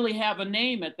didn't really have a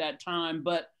name at that time,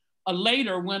 but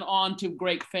later went on to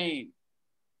great fame.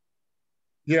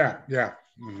 Yeah.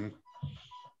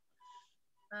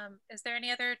 Is there any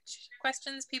other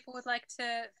questions people would like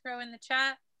to throw in the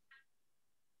chat?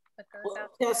 Well,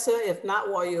 Tessa, if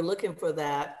not, while you're looking for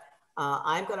that,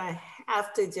 I'm going to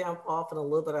have to jump off in a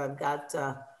little bit. I've got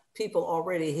people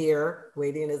already here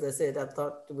waiting. As I said, I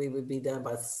thought we would be done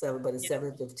by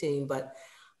 7:15, but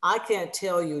I can't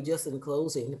tell you, just in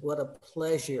closing, what a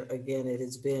pleasure again it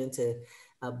has been to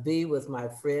be with my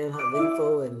friend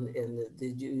Halifu and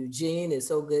Eugene. It's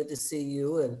so good to see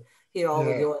you and hear all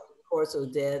of your course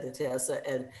of Dad and Tessa.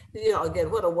 And you know, again,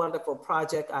 what a wonderful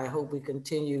project. I hope we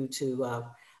continue to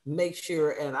make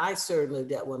sure, and I certainly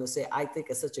want to say, I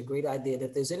think it's such a great idea that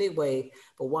if there's any way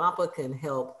Bawampa can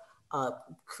help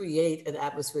create an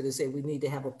atmosphere to say we need to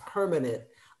have a permanent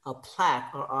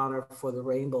plaque or honor for the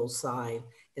Rainbow Sign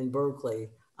in Berkeley,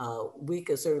 we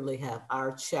could certainly have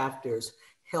our chapters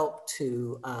help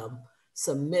to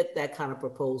submit that kind of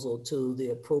proposal to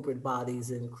the appropriate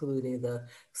bodies, including the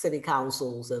city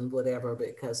councils and whatever,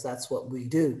 because that's what we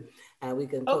do. And we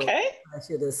can put I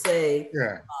should say,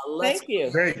 let's thank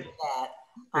you.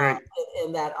 That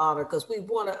in that honor, because we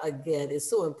want to, again, it's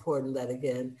so important that,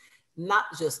 again, not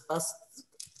just us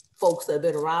folks that have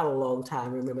been around a long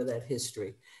time remember that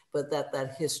history, but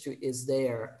that history is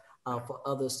there for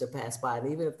others to pass by.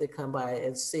 And even if they come by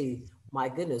and see, my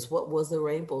goodness, what was the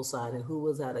Rainbow Sign and who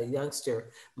was that? A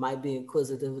youngster might be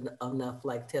inquisitive enough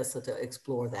like Tessa to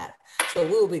explore that. So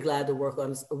we'll be glad to work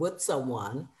on with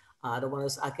someone. I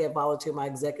can't volunteer my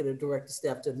executive director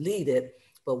staff to lead it,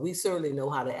 but we certainly know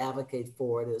how to advocate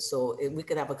for it. And so we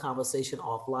could have a conversation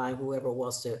offline. Whoever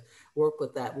wants to work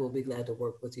with that, we'll be glad to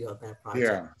work with you on that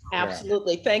project.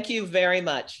 Absolutely. Thank you very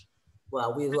much.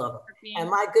 Well, we love it. And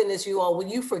my goodness, you all, will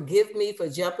you forgive me for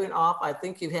jumping off? I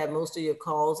think you've had most of your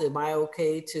calls. Am I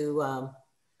okay to?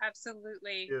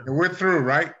 Absolutely. We're through,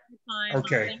 right? Fine.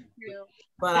 Okay. Thank you.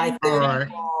 But I all right.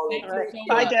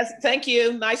 Bye, Des. Thank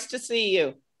you. Nice to see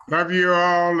you. Love you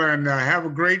all, and have a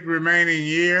great remaining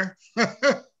year.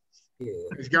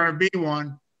 It's going to be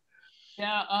one.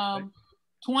 Yeah.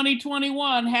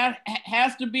 2021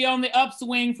 has to be on the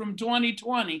upswing from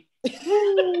 2020.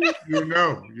 You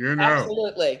know.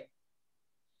 Absolutely.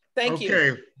 Thank you.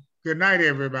 Okay. Good night,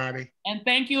 everybody. And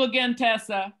thank you again,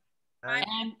 Tessa.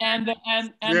 And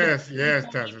yes, the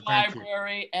Tessa.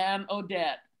 Library and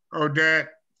Odette.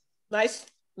 Nice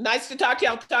to talk to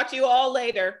you. I'll talk to you all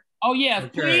later. Oh yes,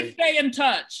 okay. Please stay in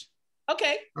touch.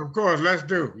 Okay. Of course, let's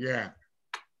do. Yeah.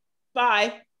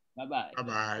 Bye. Bye-bye.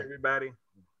 Bye-bye. Everybody.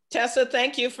 Tessa,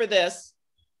 thank you for this.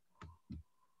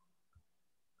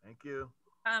 Thank you.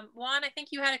 Juan, I think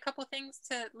you had a couple things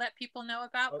to let people know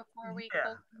about before we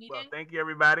close the meeting. Well, thank you,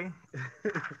 everybody.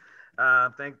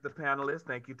 Thank the panelists.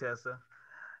 Thank you, Tessa.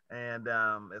 And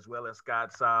as well as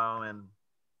Scott Saul and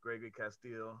Gregory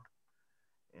Castile.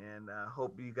 And I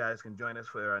hope you guys can join us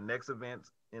for our next event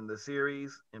in the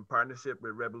series in partnership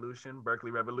with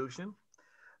Berkeley Revolution,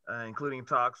 including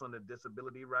talks on the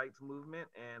disability rights movement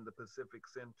and the Pacific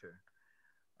Center.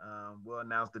 We'll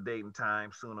announce the date and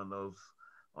time soon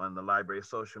on the library's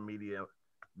social media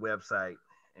website.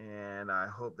 And I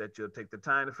hope that you'll take the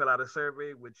time to fill out a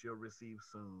survey, which you'll receive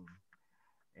soon.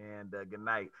 And good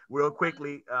night. Real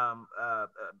quickly,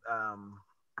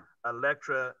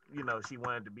 Electra, she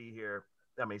wanted to be here.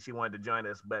 She wanted to join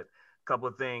us, but a couple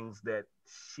of things that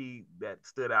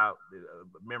stood out,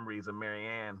 memories of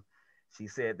Marianne. She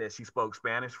said that she spoke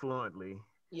Spanish fluently.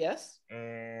 Yes.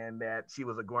 And that she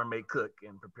was a gourmet cook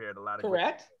and prepared a lot of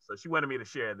correct. So she wanted me to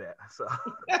share that. So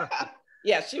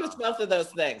yeah, she was both of those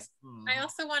things. I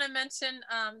also want to mention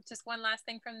just one last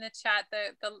thing from the chat.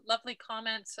 The lovely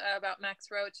comment about Max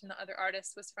Roach and the other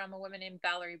artists was from a woman named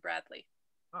Valerie Bradley.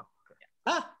 Oh, okay. Yeah.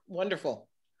 Ah, wonderful. All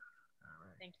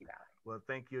right. Thank you, Valerie. Well,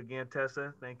 thank you again,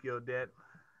 Tessa. Thank you, Odette.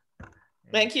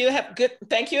 Thank you.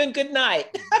 Thank you and good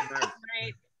night. Good night.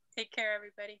 Right. Take care,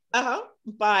 everybody.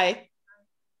 Bye.